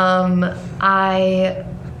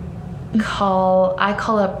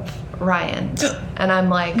call up Ryan and I'm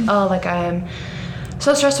like, oh, like I'm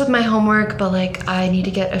so stressed with my homework, but like I need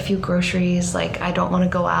to get a few groceries, like I don't want to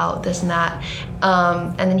go out, this and that,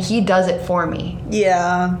 and then he does it for me.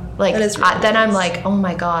 Yeah, like that is really then nice. I'm like, oh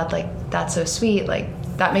my god, like that's so sweet, like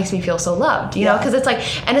that makes me feel so loved, you know, because it's like,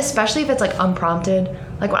 and especially if it's like unprompted.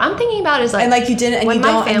 Like what I'm thinking about is like, and like you didn't,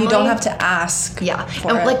 and you don't have to ask. Yeah,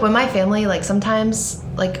 and like when my family, like sometimes,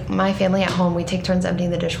 like my family at home, we take turns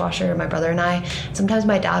emptying the dishwasher. My brother and I. Sometimes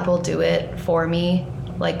my dad will do it for me,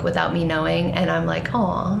 like without me knowing, and I'm like,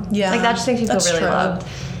 aw, yeah, like that just makes me feel really loved.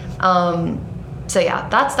 So yeah,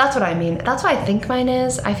 that's what I mean. That's what I think mine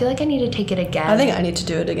is. I feel like I need to take it again. I think I need to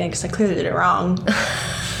do it again because I clearly did it wrong.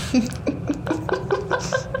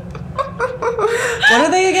 What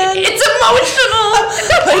are they again? It's emotional.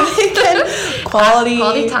 What are they again?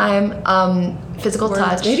 Quality time, physical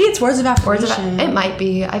touch. Maybe it's words of affirmation. It might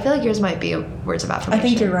be. I feel like yours might be words of affirmation. I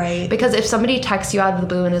think you're right. Because if somebody texts you out of the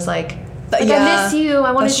blue and is like I miss you,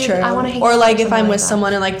 I want to hang out. Or like if I'm with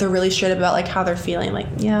someone and like they're really straight about like how they're feeling, like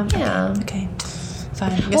okay,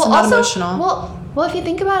 fine. I guess I'm not emotional. Well, if you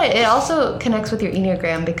think about it, it also connects with your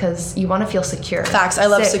enneagram because you want to feel secure. Facts. I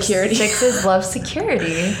love security. Sixes love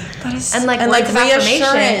security. That is, and like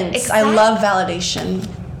reassurance. Exactly. I love validation.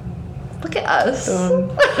 Look at us.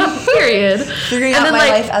 Period. Figuring out my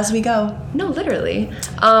life as we go. No, literally.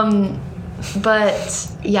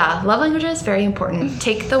 But yeah, love language is very important.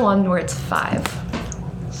 Take the one where it's 5.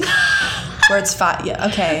 Where it's 5. Yeah.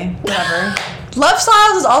 Okay. Whatever. Love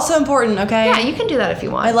styles is also important, okay? Yeah, you can do that if you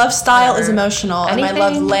want. My love style is emotional, and my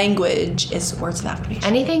love language is words of affirmation.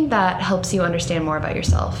 Anything that helps you understand more about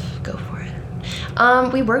yourself, go for it.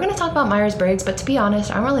 We were going to talk about Myers-Briggs, but to be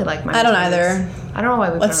honest, I don't really like Myers-Briggs. I don't either. I don't know why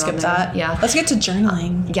we Let's skip that. Yeah. Let's get to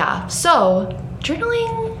journaling. Yeah. So,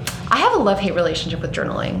 journaling, I have a love-hate relationship with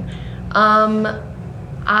journaling.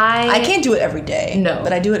 I can't do it every day. No.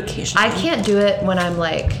 But I do it occasionally. I can't do it when I'm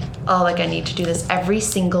like, oh, like I need to do this every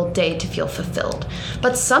single day to feel fulfilled.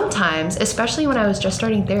 But sometimes, especially when I was just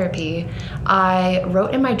starting therapy, I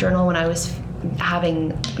wrote in my journal when I was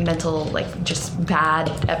having mental, like just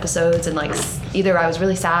bad episodes and like either I was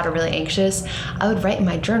really sad or really anxious, I would write in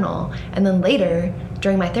my journal. And then later,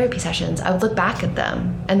 during my therapy sessions, I would look back at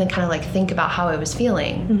them and then kind of like think about how I was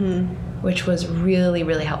feeling, which was really,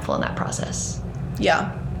 really helpful in that process.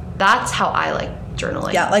 Yeah. That's how I like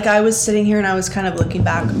journaling. Yeah, like I was sitting here and I was kind of looking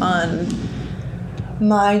back on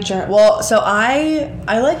my journal. Well, so I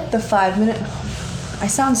like the 5-minute. I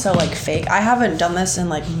sound so like fake. I haven't done this in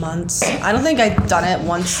like months. I don't think I've done it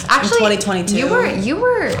once in 2022. You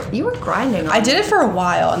were grinding on I did it for a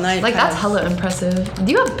while and then like that's hella impressive.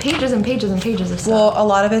 You have pages and pages and pages of stuff. Well, a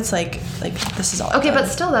lot of it's like this is all. Okay, but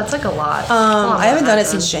still that's like a lot. I haven't done it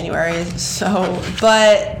since January, so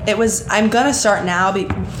but it was I'm gonna start now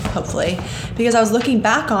hopefully because I was looking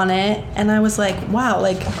back on it and I was like, wow,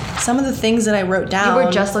 like some of the things that I wrote down. You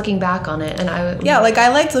were just looking back on it and like I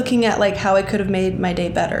liked looking at like how I could have made my day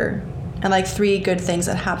better and like 3 good things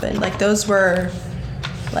that happened. Like those were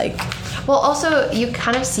like Well, also, you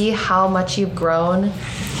kind of see how much you've grown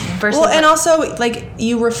versus... Well, and also, like,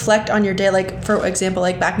 you reflect on your day. Like, for example,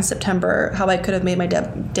 like, back in September, how I could have made my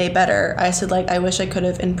day better. I said, like, I wish I could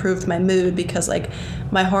have improved my mood because, like,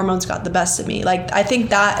 my hormones got the best of me. Like, I think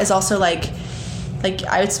that is also, like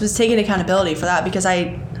I was taking accountability for that because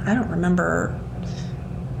I don't remember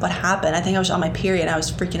what happened. I think I was on my period and I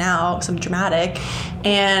was freaking out because I'm dramatic.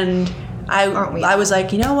 And I was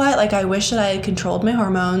like, you know what? Like, I wish that I had controlled my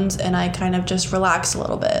hormones and I kind of just relaxed a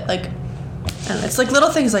little bit. Like, and it's like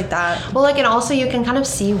little things like that. Well, like, and also you can kind of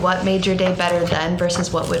see what made your day better then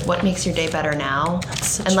versus what makes your day better now.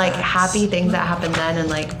 And like happy things that happened then and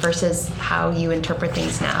like versus how you interpret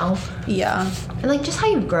things now. Yeah. And like just how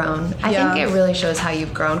you've grown. I think it really shows how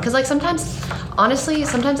you've grown. Because like sometimes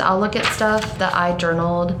I'll look at stuff that I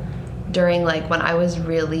journaled during like when I was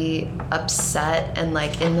really upset and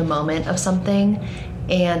like in the moment of something,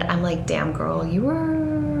 and I'm like, damn girl, you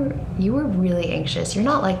were really anxious. You're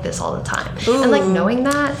not like this all the time. Ooh. And like knowing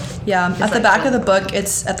that. Yeah. At the back of the book,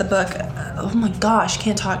 oh my gosh,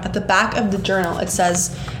 can't talk. At the back of the journal, it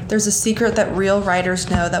says, there's a secret that real writers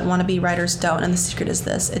know that wannabe writers don't. And the secret is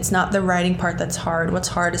this. It's not the writing part that's hard. What's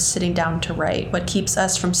hard is sitting down to write. What keeps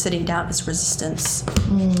us from sitting down is resistance.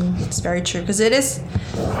 It's very true. Because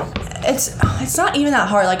it's not even that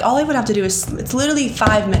hard. Like all I would have to do is, it's literally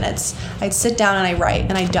 5 minutes. I'd sit down and I write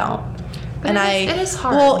and I don't. And it is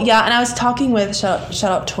hard. Well, yeah, and I was talking with, shout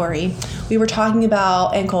out Tori. We were talking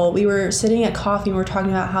about, we were sitting at coffee and we were talking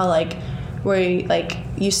about how, like, we, like,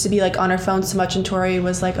 used to be, like, on our phones so much, and Tori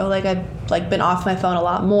was like, oh, like, I've, like, been off my phone a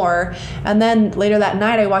lot more. And then later that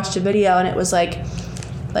night I watched a video and it was, like,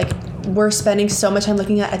 we're spending so much time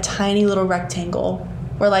looking at a tiny little rectangle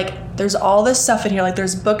where, like, there's all this stuff in here. Like,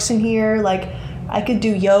 there's books in here, like, I could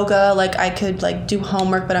do yoga, like I could like do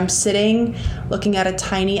homework, but I'm sitting looking at a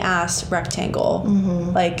tiny ass rectangle. Mm-hmm.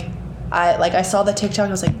 Like I saw the TikTok,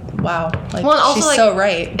 I was like, wow, like she's like, so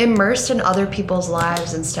right. Immersed in other people's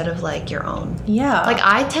lives instead of like your own. Yeah. Like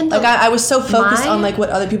I tend to I was so focused on like what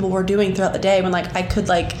other people were doing throughout the day when like I could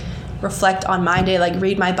like reflect on my day, like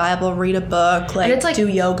read my Bible, read a book, like do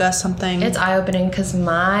yoga, something. It's eye-opening because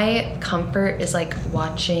my comfort is like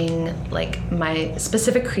watching like my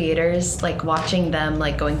specific creators, like watching them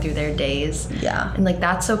like going through their days. Yeah. And like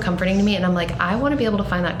that's so comforting to me, and I'm like, I want to be able to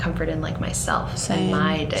find that comfort in like myself and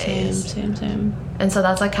my days. Same. And so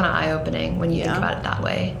that's like kind of eye-opening when you think about it that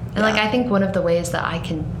way. And like I think one of the ways that I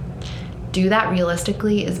can do that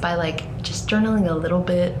realistically is by like just journaling a little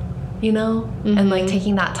bit, you know, mm-hmm. and like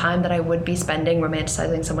taking that time that I would be spending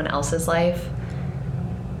romanticizing someone else's life,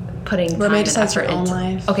 putting time and effort your own into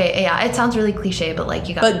life. Okay, yeah, it sounds really cliche, but like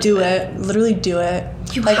you got. But do it. Literally do it.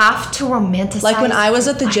 You like, have to romanticize. Like when I was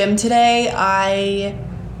at the gym today, I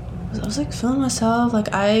was like feeling myself. Like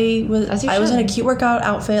I was in a cute workout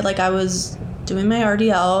outfit. Like I was doing my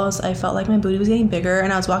RDLs. I felt like my booty was getting bigger,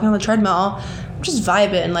 and I was walking on the treadmill. I'm just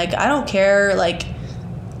vibing. Like I don't care. Like.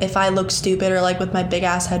 If I look stupid or like with my big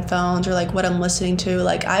ass headphones or like what I'm listening to,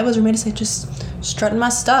 like I was romanticized just strutting my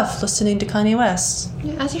stuff, listening to Kanye West.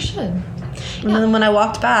 Yeah, as you should. And then when I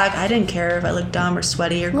walked back, I didn't care if I looked dumb or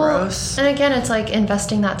sweaty or gross. And again, it's like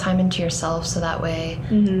investing that time into yourself so that way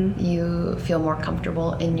mm-hmm. you feel more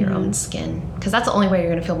comfortable in your own skin. Because that's the only way you're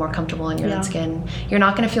going to feel more comfortable in your own skin. You're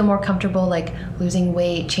not going to feel more comfortable like losing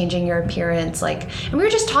weight, changing your appearance. Like, and we were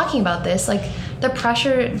just talking about this, like the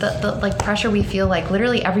pressure, the like pressure we feel like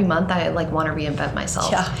literally every month I like want to reinvent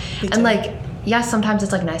myself. Yeah. And like, yes, sometimes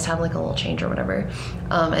it's like nice to have like a little change or whatever,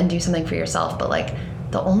 and do something for yourself. But like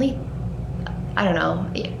I don't know.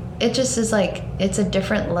 It just is like, it's a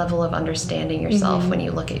different level of understanding yourself when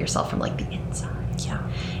you look at yourself from like the inside. Yeah.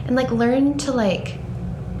 And like learn to like,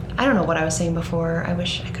 I don't know what I was saying before. I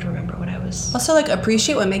wish I could remember what I was. Also like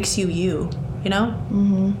appreciate what makes you, you know?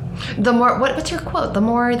 Mm-hmm. The more, what's your quote? The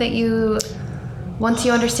more that once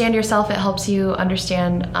you understand yourself, it helps you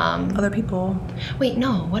understand other people. Wait,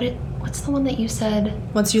 no. What's the one that you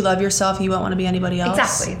said? Once you love yourself, you won't want to be anybody else.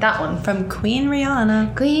 Exactly, that one. From Queen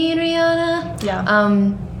Rihanna. Yeah.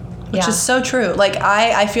 Which is so true. Like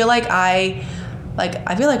I feel like I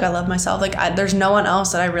love myself. Like there's no one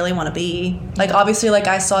else that I really want to be. Like obviously like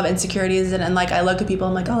I still have insecurities and like I look at people,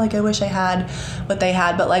 I'm like, oh, like I wish I had what they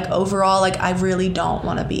had, but like overall like I really don't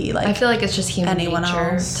want to be like, I feel like it's just human anyone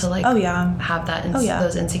nature else. to like have that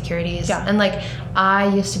those insecurities. Yeah. And like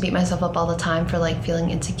I used to beat myself up all the time for like feeling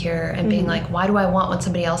insecure and being like, why do I want what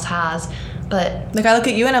somebody else has? But like I look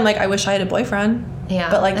at you and I'm like, I wish I had a boyfriend.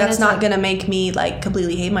 Yeah. But like that's not gonna make me like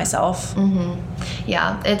completely hate myself. Mm-hmm.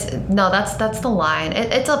 Yeah. That's the line.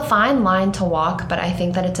 It's a fine line to walk, but I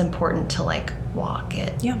think that it's important to like walk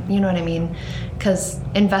it. Yeah. You know what I mean? Because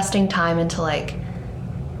investing time into like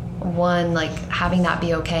one, like having that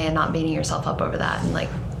be okay and not beating yourself up over that, and like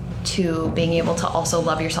two, being able to also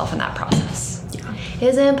love yourself in that process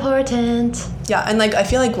is important. Yeah, and like I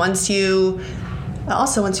feel like once you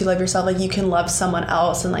love yourself, like you can love someone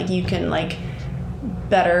else, and like you can like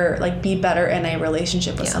be better in a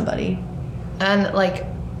relationship with somebody. And like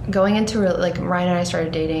going into like Ryan and I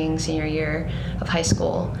started dating senior year of high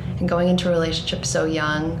school, and going into a relationship so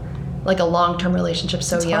young, like a long-term relationship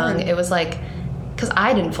so young, it was like, because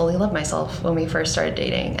I didn't fully love myself when we first started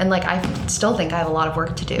dating, and like I still think I have a lot of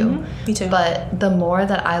work to do. Mm-hmm. Me too. But the more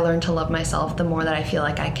that I learn to love myself, the more that I feel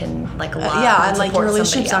like I can like love and like your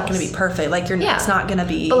relationship's not going to be perfect. Like it's not going to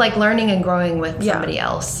be. But like learning and growing with somebody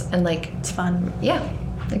else, and like it's fun. Yeah,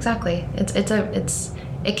 exactly.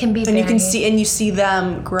 It can be. And you see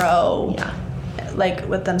them grow. Yeah. Like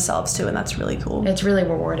with themselves too, and that's really cool. It's really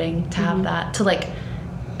rewarding to have that, to like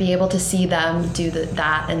be able to see them do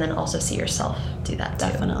that, and then also see yourself do that too.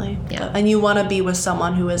 Definitely. Yeah. And you want to be with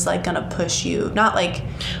someone who is like gonna push you, not like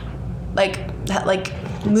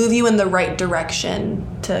move you in the right direction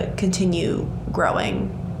to continue growing,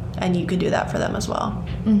 and you can do that for them as well.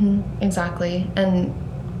 Exactly. And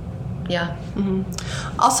yeah.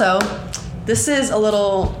 Also, this is a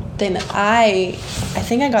little thing that I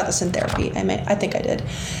think I got this in therapy. I think I did.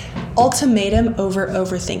 Ultimatum over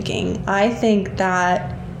overthinking. I think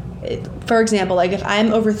that, for example, like if I'm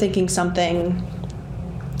overthinking something,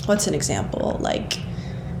 what's an example? Like,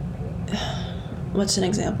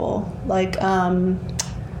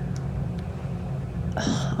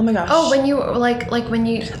 oh my gosh. Oh, when you when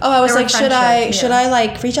you. Oh, I was like, should I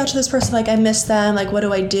like reach out to this person? Like I miss them. Like what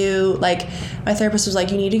do I do? Like my therapist was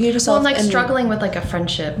like, you need to give yourself. Well, like struggling with like a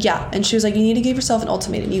friendship. Yeah, and she was like, you need to give yourself an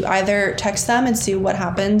ultimatum. You either text them and see what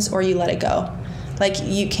happens, or you let it go. Like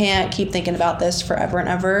you can't keep thinking about this forever and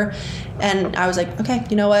ever. And I was like, okay,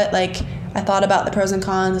 you know what? Like I thought about the pros and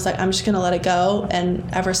cons. It's like I'm just gonna let it go. And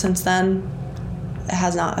ever since then, it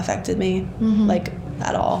has not affected me. Like.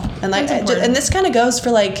 At all. And like and this kind of goes for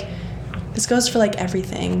like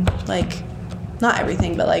everything, like not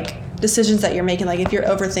everything, but like decisions that you're making. Like if you're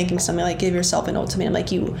overthinking something, like give yourself an ultimatum,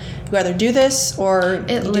 like you either do this or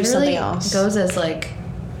you do something else. It goes as like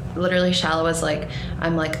literally shallow as like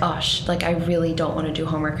I'm like, oh like I really don't want to do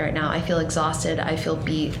homework right now, I feel exhausted, I feel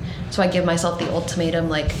beat, so I give myself the ultimatum,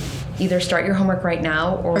 like either start your homework right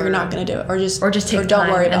now or you're not going to do it, or just take don't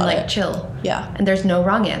worry about and like it. Chill. Yeah. And there's no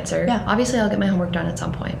wrong answer. Yeah. Obviously I'll get my homework done at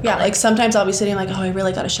some point. Yeah, like sometimes I'll be sitting like, oh, I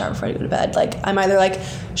really got to shower before I go to bed. Like I'm either like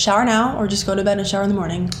shower now or just go to bed and shower in the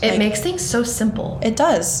morning. It makes things so simple. It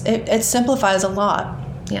does. It simplifies a lot.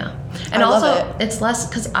 Yeah. And also it's less,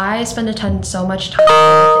 because I tend so much time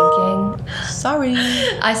overthinking. Sorry.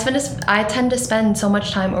 I tend to spend so much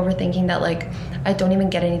time overthinking that like I don't even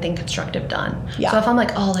get anything constructive done. Yeah. So if I'm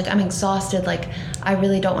like, oh, like I'm exhausted, like I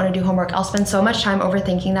really don't want to do homework, I'll spend so much time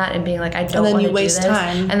overthinking that and being like, I don't want to do this. And then you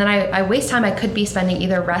waste time. And then I waste time I could be spending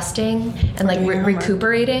either resting and like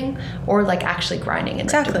recuperating, or like actually grinding. And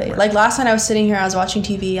exactly. Like last night I was sitting here, I was watching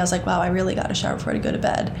TV, I was like, wow, I really got to shower before I go to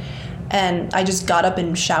bed. And I just got up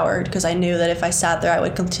and showered because I knew that if I sat there, I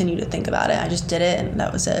would continue to think about it. I just did it, and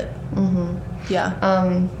that was it.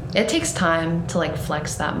 Yeah. It takes time to like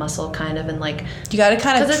flex that muscle, kind of, and like you got to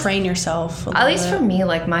kind of train yourself. At least for me,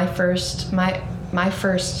 like my first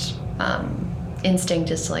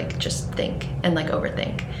instinct is to like just think and like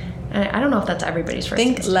overthink. And I don't know if that's everybody's first.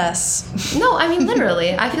 Think less. No, I mean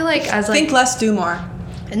literally. I feel like as like think less, do more.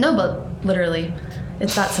 No, but literally.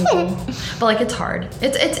 It's that simple. But like it's hard.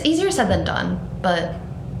 It's easier said than done. But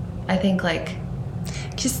I think like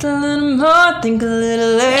just a little more, think a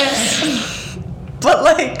little less. but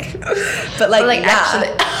like yeah. Actually.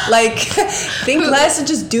 Like think less and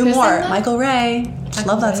just do more. Michael Ray. I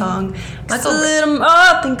love that song. Just a little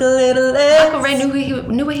more, think a little less. Michael Ray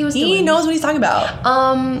knew what he was doing. He knows what he's talking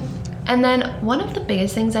about. And then one of the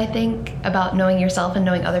biggest things I think about knowing yourself and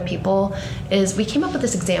knowing other people is we came up with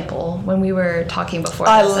this example when we were talking before.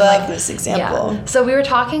 I love this example. Yeah. So we were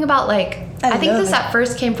talking about like, I think this at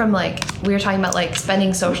first came from like, we were talking about like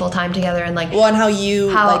spending social time together and like. Well, and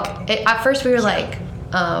at first we were like,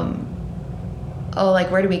 oh, like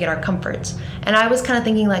where do we get our comforts? And I was kind of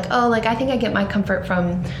thinking like, oh, like I think I get my comfort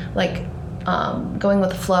from like going with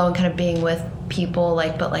the flow and kind of being with people,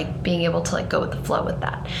 like, but like being able to like go with the flow with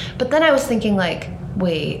that. But then I was thinking like,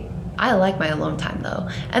 wait, I like my alone time though.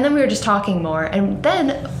 And then we were just talking more, and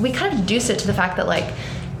then we kind of deduced it to the fact that like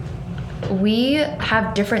we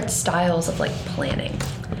have different styles of like planning.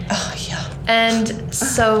 Oh, yeah. And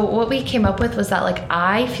so what we came up with was that like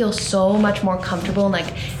I feel so much more comfortable and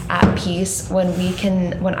like at peace when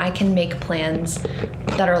I can make plans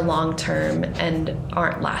that are long term and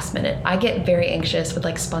aren't last minute. I get very anxious with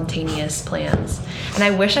like spontaneous plans, and I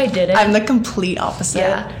wish I didn't. I'm the complete opposite.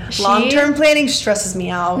 Yeah. Long-term planning stresses me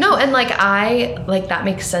out. No, and like that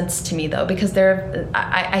makes sense to me though, because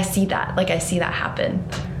I see that. Like I see that happen.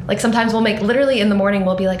 Like sometimes we'll make, literally in the morning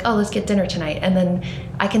we'll be like, oh, let's get dinner tonight, and then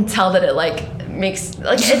I can tell that it like makes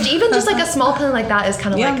like even just like a small plan like that is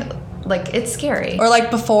kind of like it's scary. Or like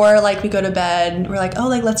before like we go to bed, we're like, oh,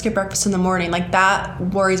 like let's get breakfast in the morning. Like that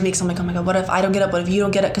worries me because I'm like, oh my god, what if I don't get up? What if you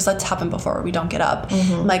don't get up? Because that's happened before. We don't get up.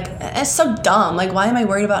 Mm-hmm. Like it's so dumb. Like why am I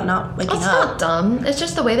worried about not waking up? It's not dumb. It's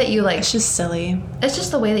just the way that you like. It's just silly. It's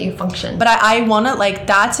just the way that you function. But I want to like,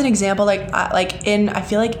 that's an example I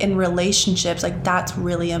feel like in relationships, like that's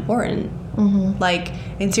really important. Mm-hmm. Like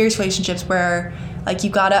in serious relationships where like you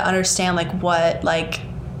gotta understand like what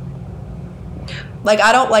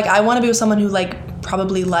I want to be with someone who like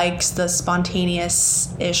probably likes the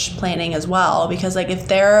spontaneous-ish planning as well, because like if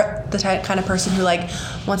they're the kind of person who like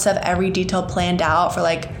wants to have every detail planned out for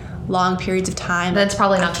like long periods of time, that's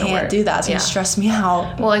probably not gonna work. I can't do that. It's gonna stress me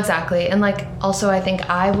out. Well, exactly. And like also I think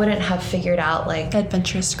I wouldn't have figured out like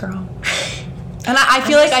adventurous girl. And I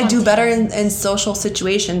feel like I do better in social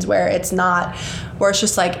situations where it's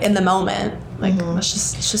just like in the moment. Like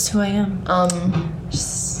it's just who I am.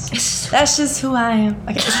 That's just who I am.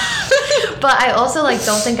 Okay. But I also like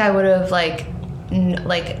don't think I would have like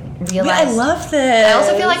realized. Wait, I love this. I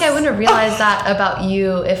also feel like I wouldn't have realized that about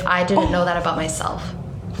you if I didn't know that about myself.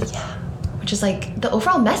 Yeah. Which is like the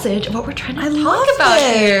overall message of what we're trying to talk about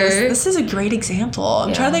here. This is a great example.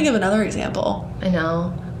 I'm trying to think of another example. I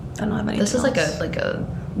know. I don't have anything. This is like a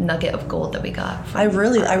nugget of gold that we got. I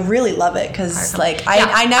really love it because like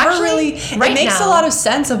I never actually, really. It makes a lot of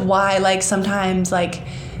sense of why like sometimes like.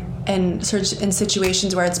 And in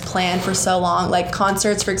situations where it's planned for so long, like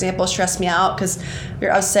concerts, for example, stress me out because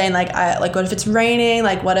I was saying like what if it's raining?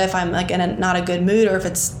 Like what if I'm like in not a good mood, or if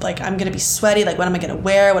it's like I'm gonna be sweaty? Like what am I gonna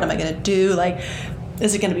wear? What am I gonna do? Like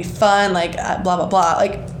is it gonna be fun? Like blah blah blah.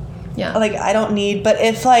 Like like I don't need. But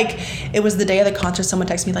if like it was the day of the concert, someone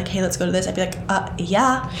texted me like, hey, let's go to this, I'd be like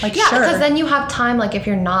sure. Because then you have time. Like if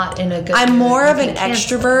you're not in a good I'm mood, more of an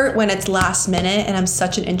extrovert when it's last minute, and I'm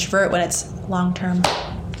such an introvert when it's long term.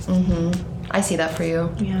 I see that for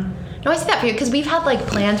you. Yeah. No, I see that for you because we've had like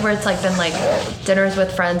plans where it's like been like dinners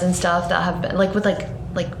with friends and stuff that have been like with like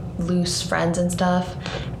loose friends and stuff,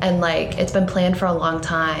 and like it's been planned for a long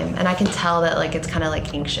time, and I can tell that like it's kind of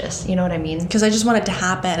like anxious. You know what I mean? Because I just want it to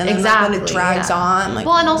happen, and then like, when it drags on, like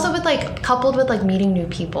and also with like coupled with like meeting new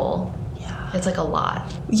people. It's like a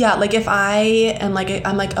lot. Yeah, like if I am like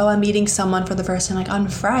I'm like, oh, I'm meeting someone for the first time like on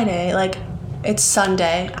Friday, like. It's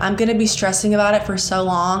Sunday. I'm gonna be stressing about it for so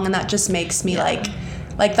long, and that just makes me like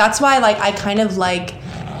that's why like I kind of like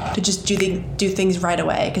to just do things right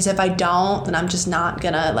away, because if I don't, then I'm just not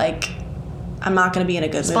gonna like I'm not gonna be in a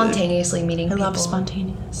good spontaneously mood. Meeting people. I love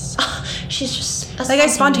spontaneous. She's just like I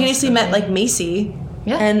spontaneously met like Macy.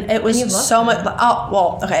 Yeah, and it was so much. Oh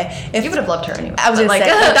well, okay. If you would have loved her anyway. I was gonna say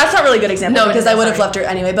that's not really a good example because I would have loved her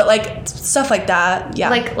anyway. But like stuff like that, yeah.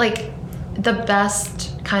 Like the best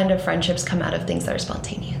kind of friendships come out of things that are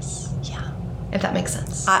spontaneous. Yeah, if that makes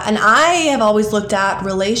sense. And I have always looked at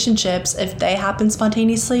relationships, if they happen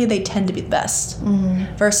spontaneously, they tend to be the best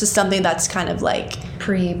versus something that's kind of like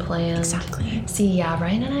pre-planned. Exactly. See, yeah,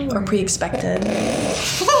 Ryan and I were... Or pre-expected.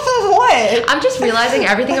 What? I'm just realizing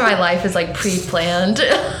everything in my life is like pre-planned.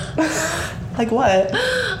 Like what?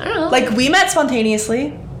 I don't know. Like we met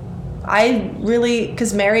spontaneously.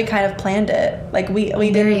 Because Mary kind of planned it. Like we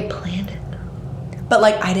Mary planned it. But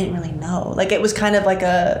like I didn't really know. Like it was kind of like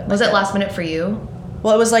a. Was it last minute for you?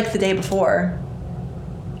 Well, it was like the day before.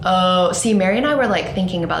 Oh, see, Mary and I were like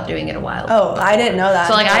thinking about doing it a while. Oh, I didn't know that.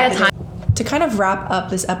 So like I had time. To kind of wrap up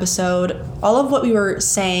this episode, all of what we were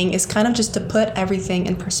saying is kind of just to put everything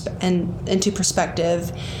into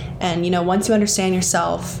perspective. And, you know, once you understand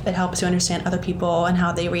yourself, it helps you understand other people and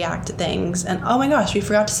how they react to things. And, oh my gosh, we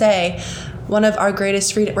forgot to say, one of our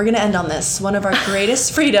greatest freedom, we're going to end on this. One of our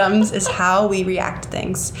greatest freedoms is how we react to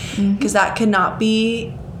things. Because that could not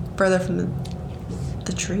be further from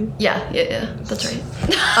the truth. Yeah, that's right.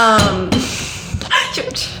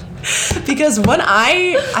 Because when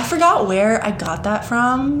I forgot where I got that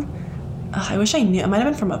from, I wish I knew. It might have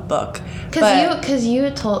been from a book. Because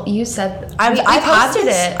you said I've posted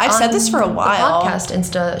it. I've said this for a while. The podcast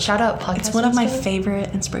Insta. Shout out podcast. It's one of my Insta.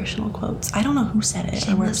 favorite inspirational quotes. I don't know who said it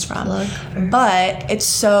or where it's from, plug. but it's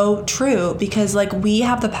so true because like we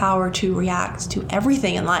have the power to react to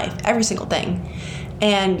everything in life, every single thing,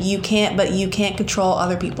 and you can't control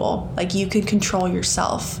other people. Like you can control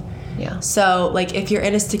yourself. Yeah. So like if you're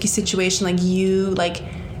in a sticky situation, like you like.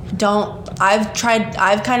 I've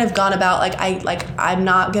kind of gone about I'm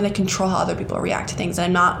not gonna control how other people react to things.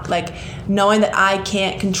 I'm not like knowing that I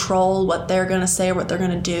can't control what they're gonna say or what they're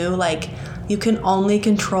gonna do. Like you can only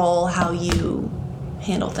control how you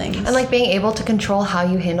handle things. And like being able to control how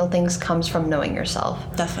you handle things comes from knowing yourself.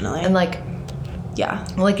 Definitely. And like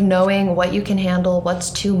like knowing what you can handle, what's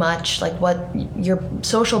too much, like what your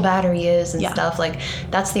social battery is and stuff. Like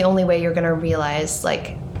that's the only way you're gonna realize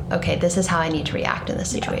like, okay, this is how I need to react in this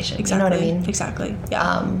situation. Exactly. You know what I mean? Exactly.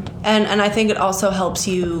 Yeah. And I think it also helps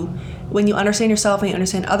you when you understand yourself and you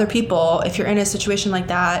understand other people. If you're in a situation like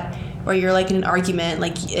that, or you're like in an argument,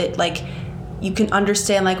 like you can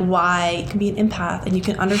understand like why you can be an empath, and you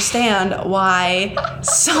can understand why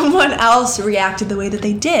someone else reacted the way that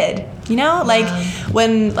they did. You know, like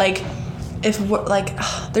when like if like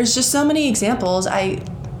there's just so many examples. I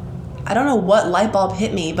don't know what light bulb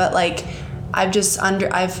hit me, but like. I've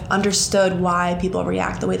understood why people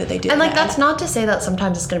react the way that they do. And like that's not to say that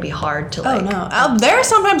sometimes it's going to be hard to like. Oh no, there are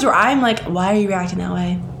some times where I'm like, why are you reacting that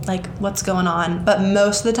way? Like, what's going on? But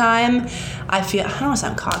most of the time, I don't want to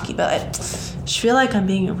sound cocky, but I just feel like I'm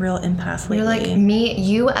being a real empath lately. You're like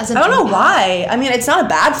you as an. I don't know why. I mean, it's not a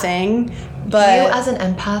bad thing, but you as an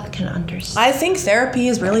empath can understand. I think therapy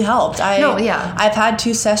has really helped. I've had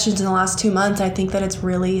 2 sessions in the last 2 months. I think that it's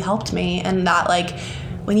really helped me, and that like.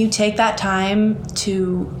 When you take that time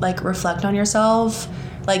to like reflect on yourself,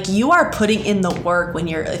 like you are putting in the work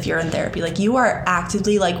if you're in therapy. Like you are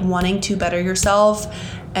actively like wanting to better yourself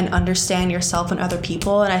and understand yourself and other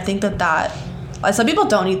people. And I think that like some people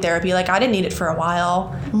don't need therapy. Like I didn't need it for a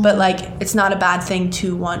while, but like it's not a bad thing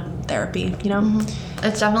to want therapy, you know? Mm-hmm.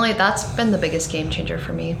 It's definitely, that's been the biggest game changer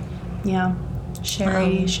for me. Yeah.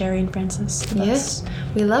 Sherry and Francis. Yes,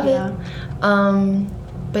 we love it.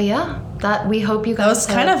 But yeah, that we hope you guys. That was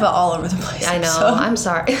kind of all over the place. I know. So. I'm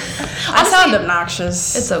sorry. I sound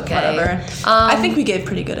obnoxious. It's okay. Whatever. I think we gave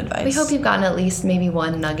pretty good advice. We hope you've gotten at least maybe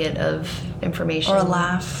one nugget of information. Or a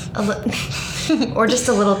laugh. Or just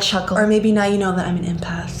a little chuckle. Or maybe now you know that I'm an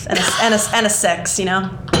empath and a 6, you know.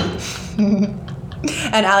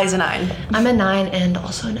 And Allie's a 9. I'm a 9 and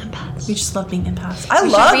also an empath. We just love being empaths. I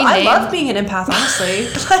love being an empath, honestly.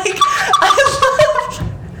 Like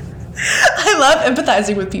I love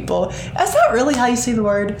empathizing with people. Is that really how you say the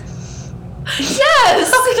word?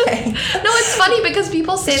 Yes. Okay. No, it's funny because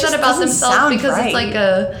people say that about themselves because it's like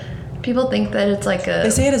people think that it's like a. They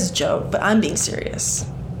say it as a joke, but I'm being serious.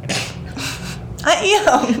 I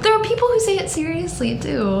am. There are people who say it seriously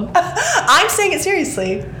too. I'm saying it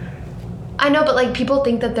seriously. I know, but like people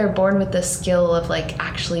think that they're born with the skill of like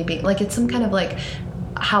actually being like it's some kind of like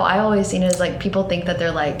how I always seen it is like people think that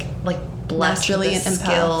they're like blessed with the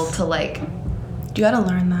skill to like. You gotta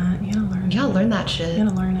learn that. You gotta learn that shit. You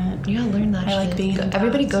gotta learn it. You gotta learn that shit. I like being an empath.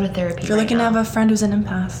 Everybody go to therapy. If you're looking to have a friend who's an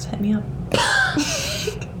empath, hit me up.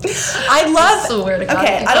 I swear to God.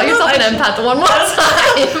 Okay, I don't know if an empath one more time.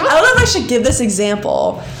 I don't know if I should give this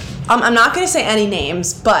example. I'm not gonna say any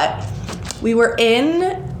names, but we were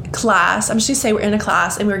in class. I'm just gonna say we're in a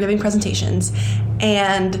class and we were giving presentations,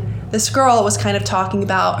 and this girl was kind of talking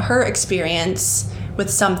about her experience with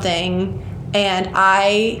something, and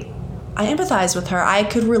I empathized with her. I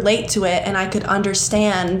could relate to it, and I could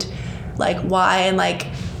understand like why that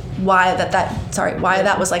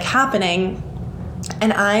was like happening.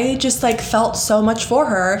 And I just like felt so much for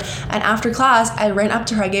her. And after class, I ran up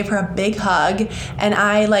to her, I gave her a big hug, and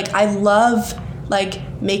I love like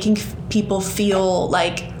making people feel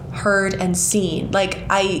like heard and seen. Like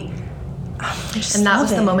and that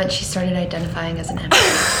was the moment she started identifying as an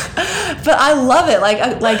empath. But I love it.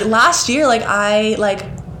 Like last year,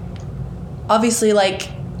 obviously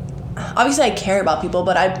I care about people,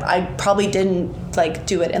 but I probably didn't like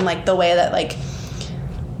do it in like the way that like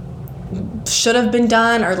should have been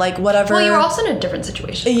done or like whatever. Well, you were also in a different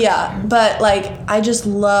situation. Yeah, but like I just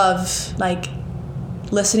love like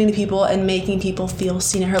listening to people and making people feel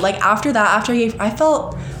seen and heard. Like after that, I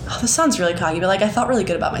felt, this sounds really cocky, but like I felt really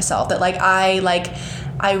good about myself that like I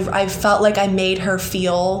felt like I made her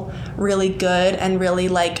feel really good and really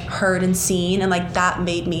like heard and seen, and like that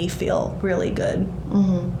made me feel really good.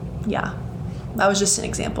 Mm-hmm. Yeah, that was just an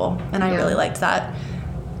example, and I really liked that.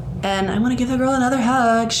 and I want to give the girl another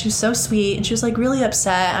hug. She was so sweet, and she was like really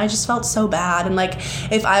upset. I just felt so bad, and like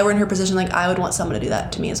if I were in her position, like I would want someone to do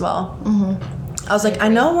that to me as well. I was like, I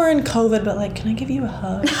know we're in COVID, but like, can I give you a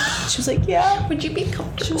hug? She was like, yeah. Would you be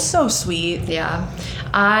comfortable? She was so sweet. Yeah.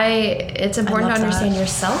 It's important to understand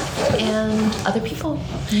yourself and other people.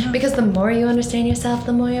 Yeah. Because the more you understand yourself,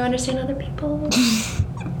 the more you understand other people.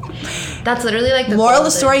 That's literally like the moral of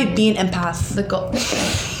the story, be an empath. The goal.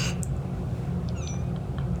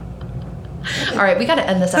 All right, we got to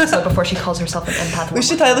end this episode before she calls herself an empath. We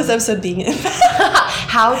should title this episode being an empath.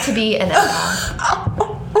 How to be an empath.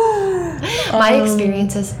 My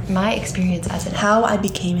experience as an how I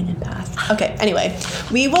became an empath. Okay, anyway,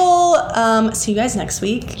 we will see you guys next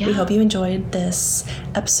week. Yeah. We hope you enjoyed this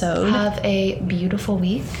episode. Have a beautiful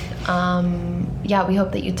week. Yeah, we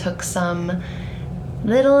hope that you took some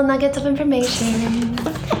little nuggets of information.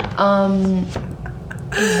 A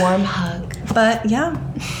warm hug. But yeah,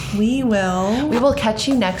 we will catch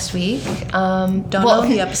you next week. Don't know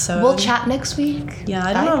the episode. We'll chat next week. Yeah,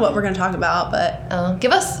 I don't know what we're going to talk about, but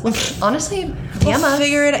give us, honestly, DM us.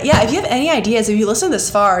 Figure it out. Yeah, if you have any ideas, if you listen this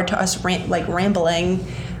far to us rambling,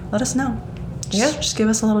 let us know. Just give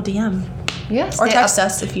us a little DM. Yeah, or text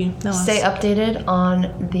us if you know us. Stay updated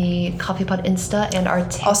on the Coffee Pod Insta and our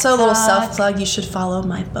TikTok. Also, a little self-plug, you should follow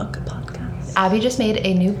my book podcast. Abby just made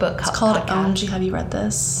a new book called OMG. Have you read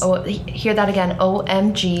this? Oh, hear that again.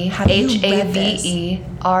 OMG. HAVEREADTHIS.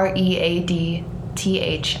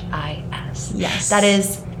 Yes. That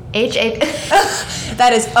is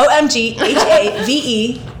That is OMG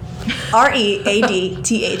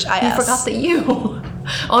HAVEREADTHIS. You forgot the U.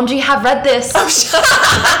 OMG, have read this.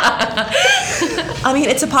 I mean,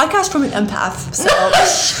 it's a podcast from an empath, so.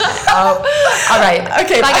 Shut up. All right.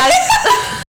 Okay, bye. Guys.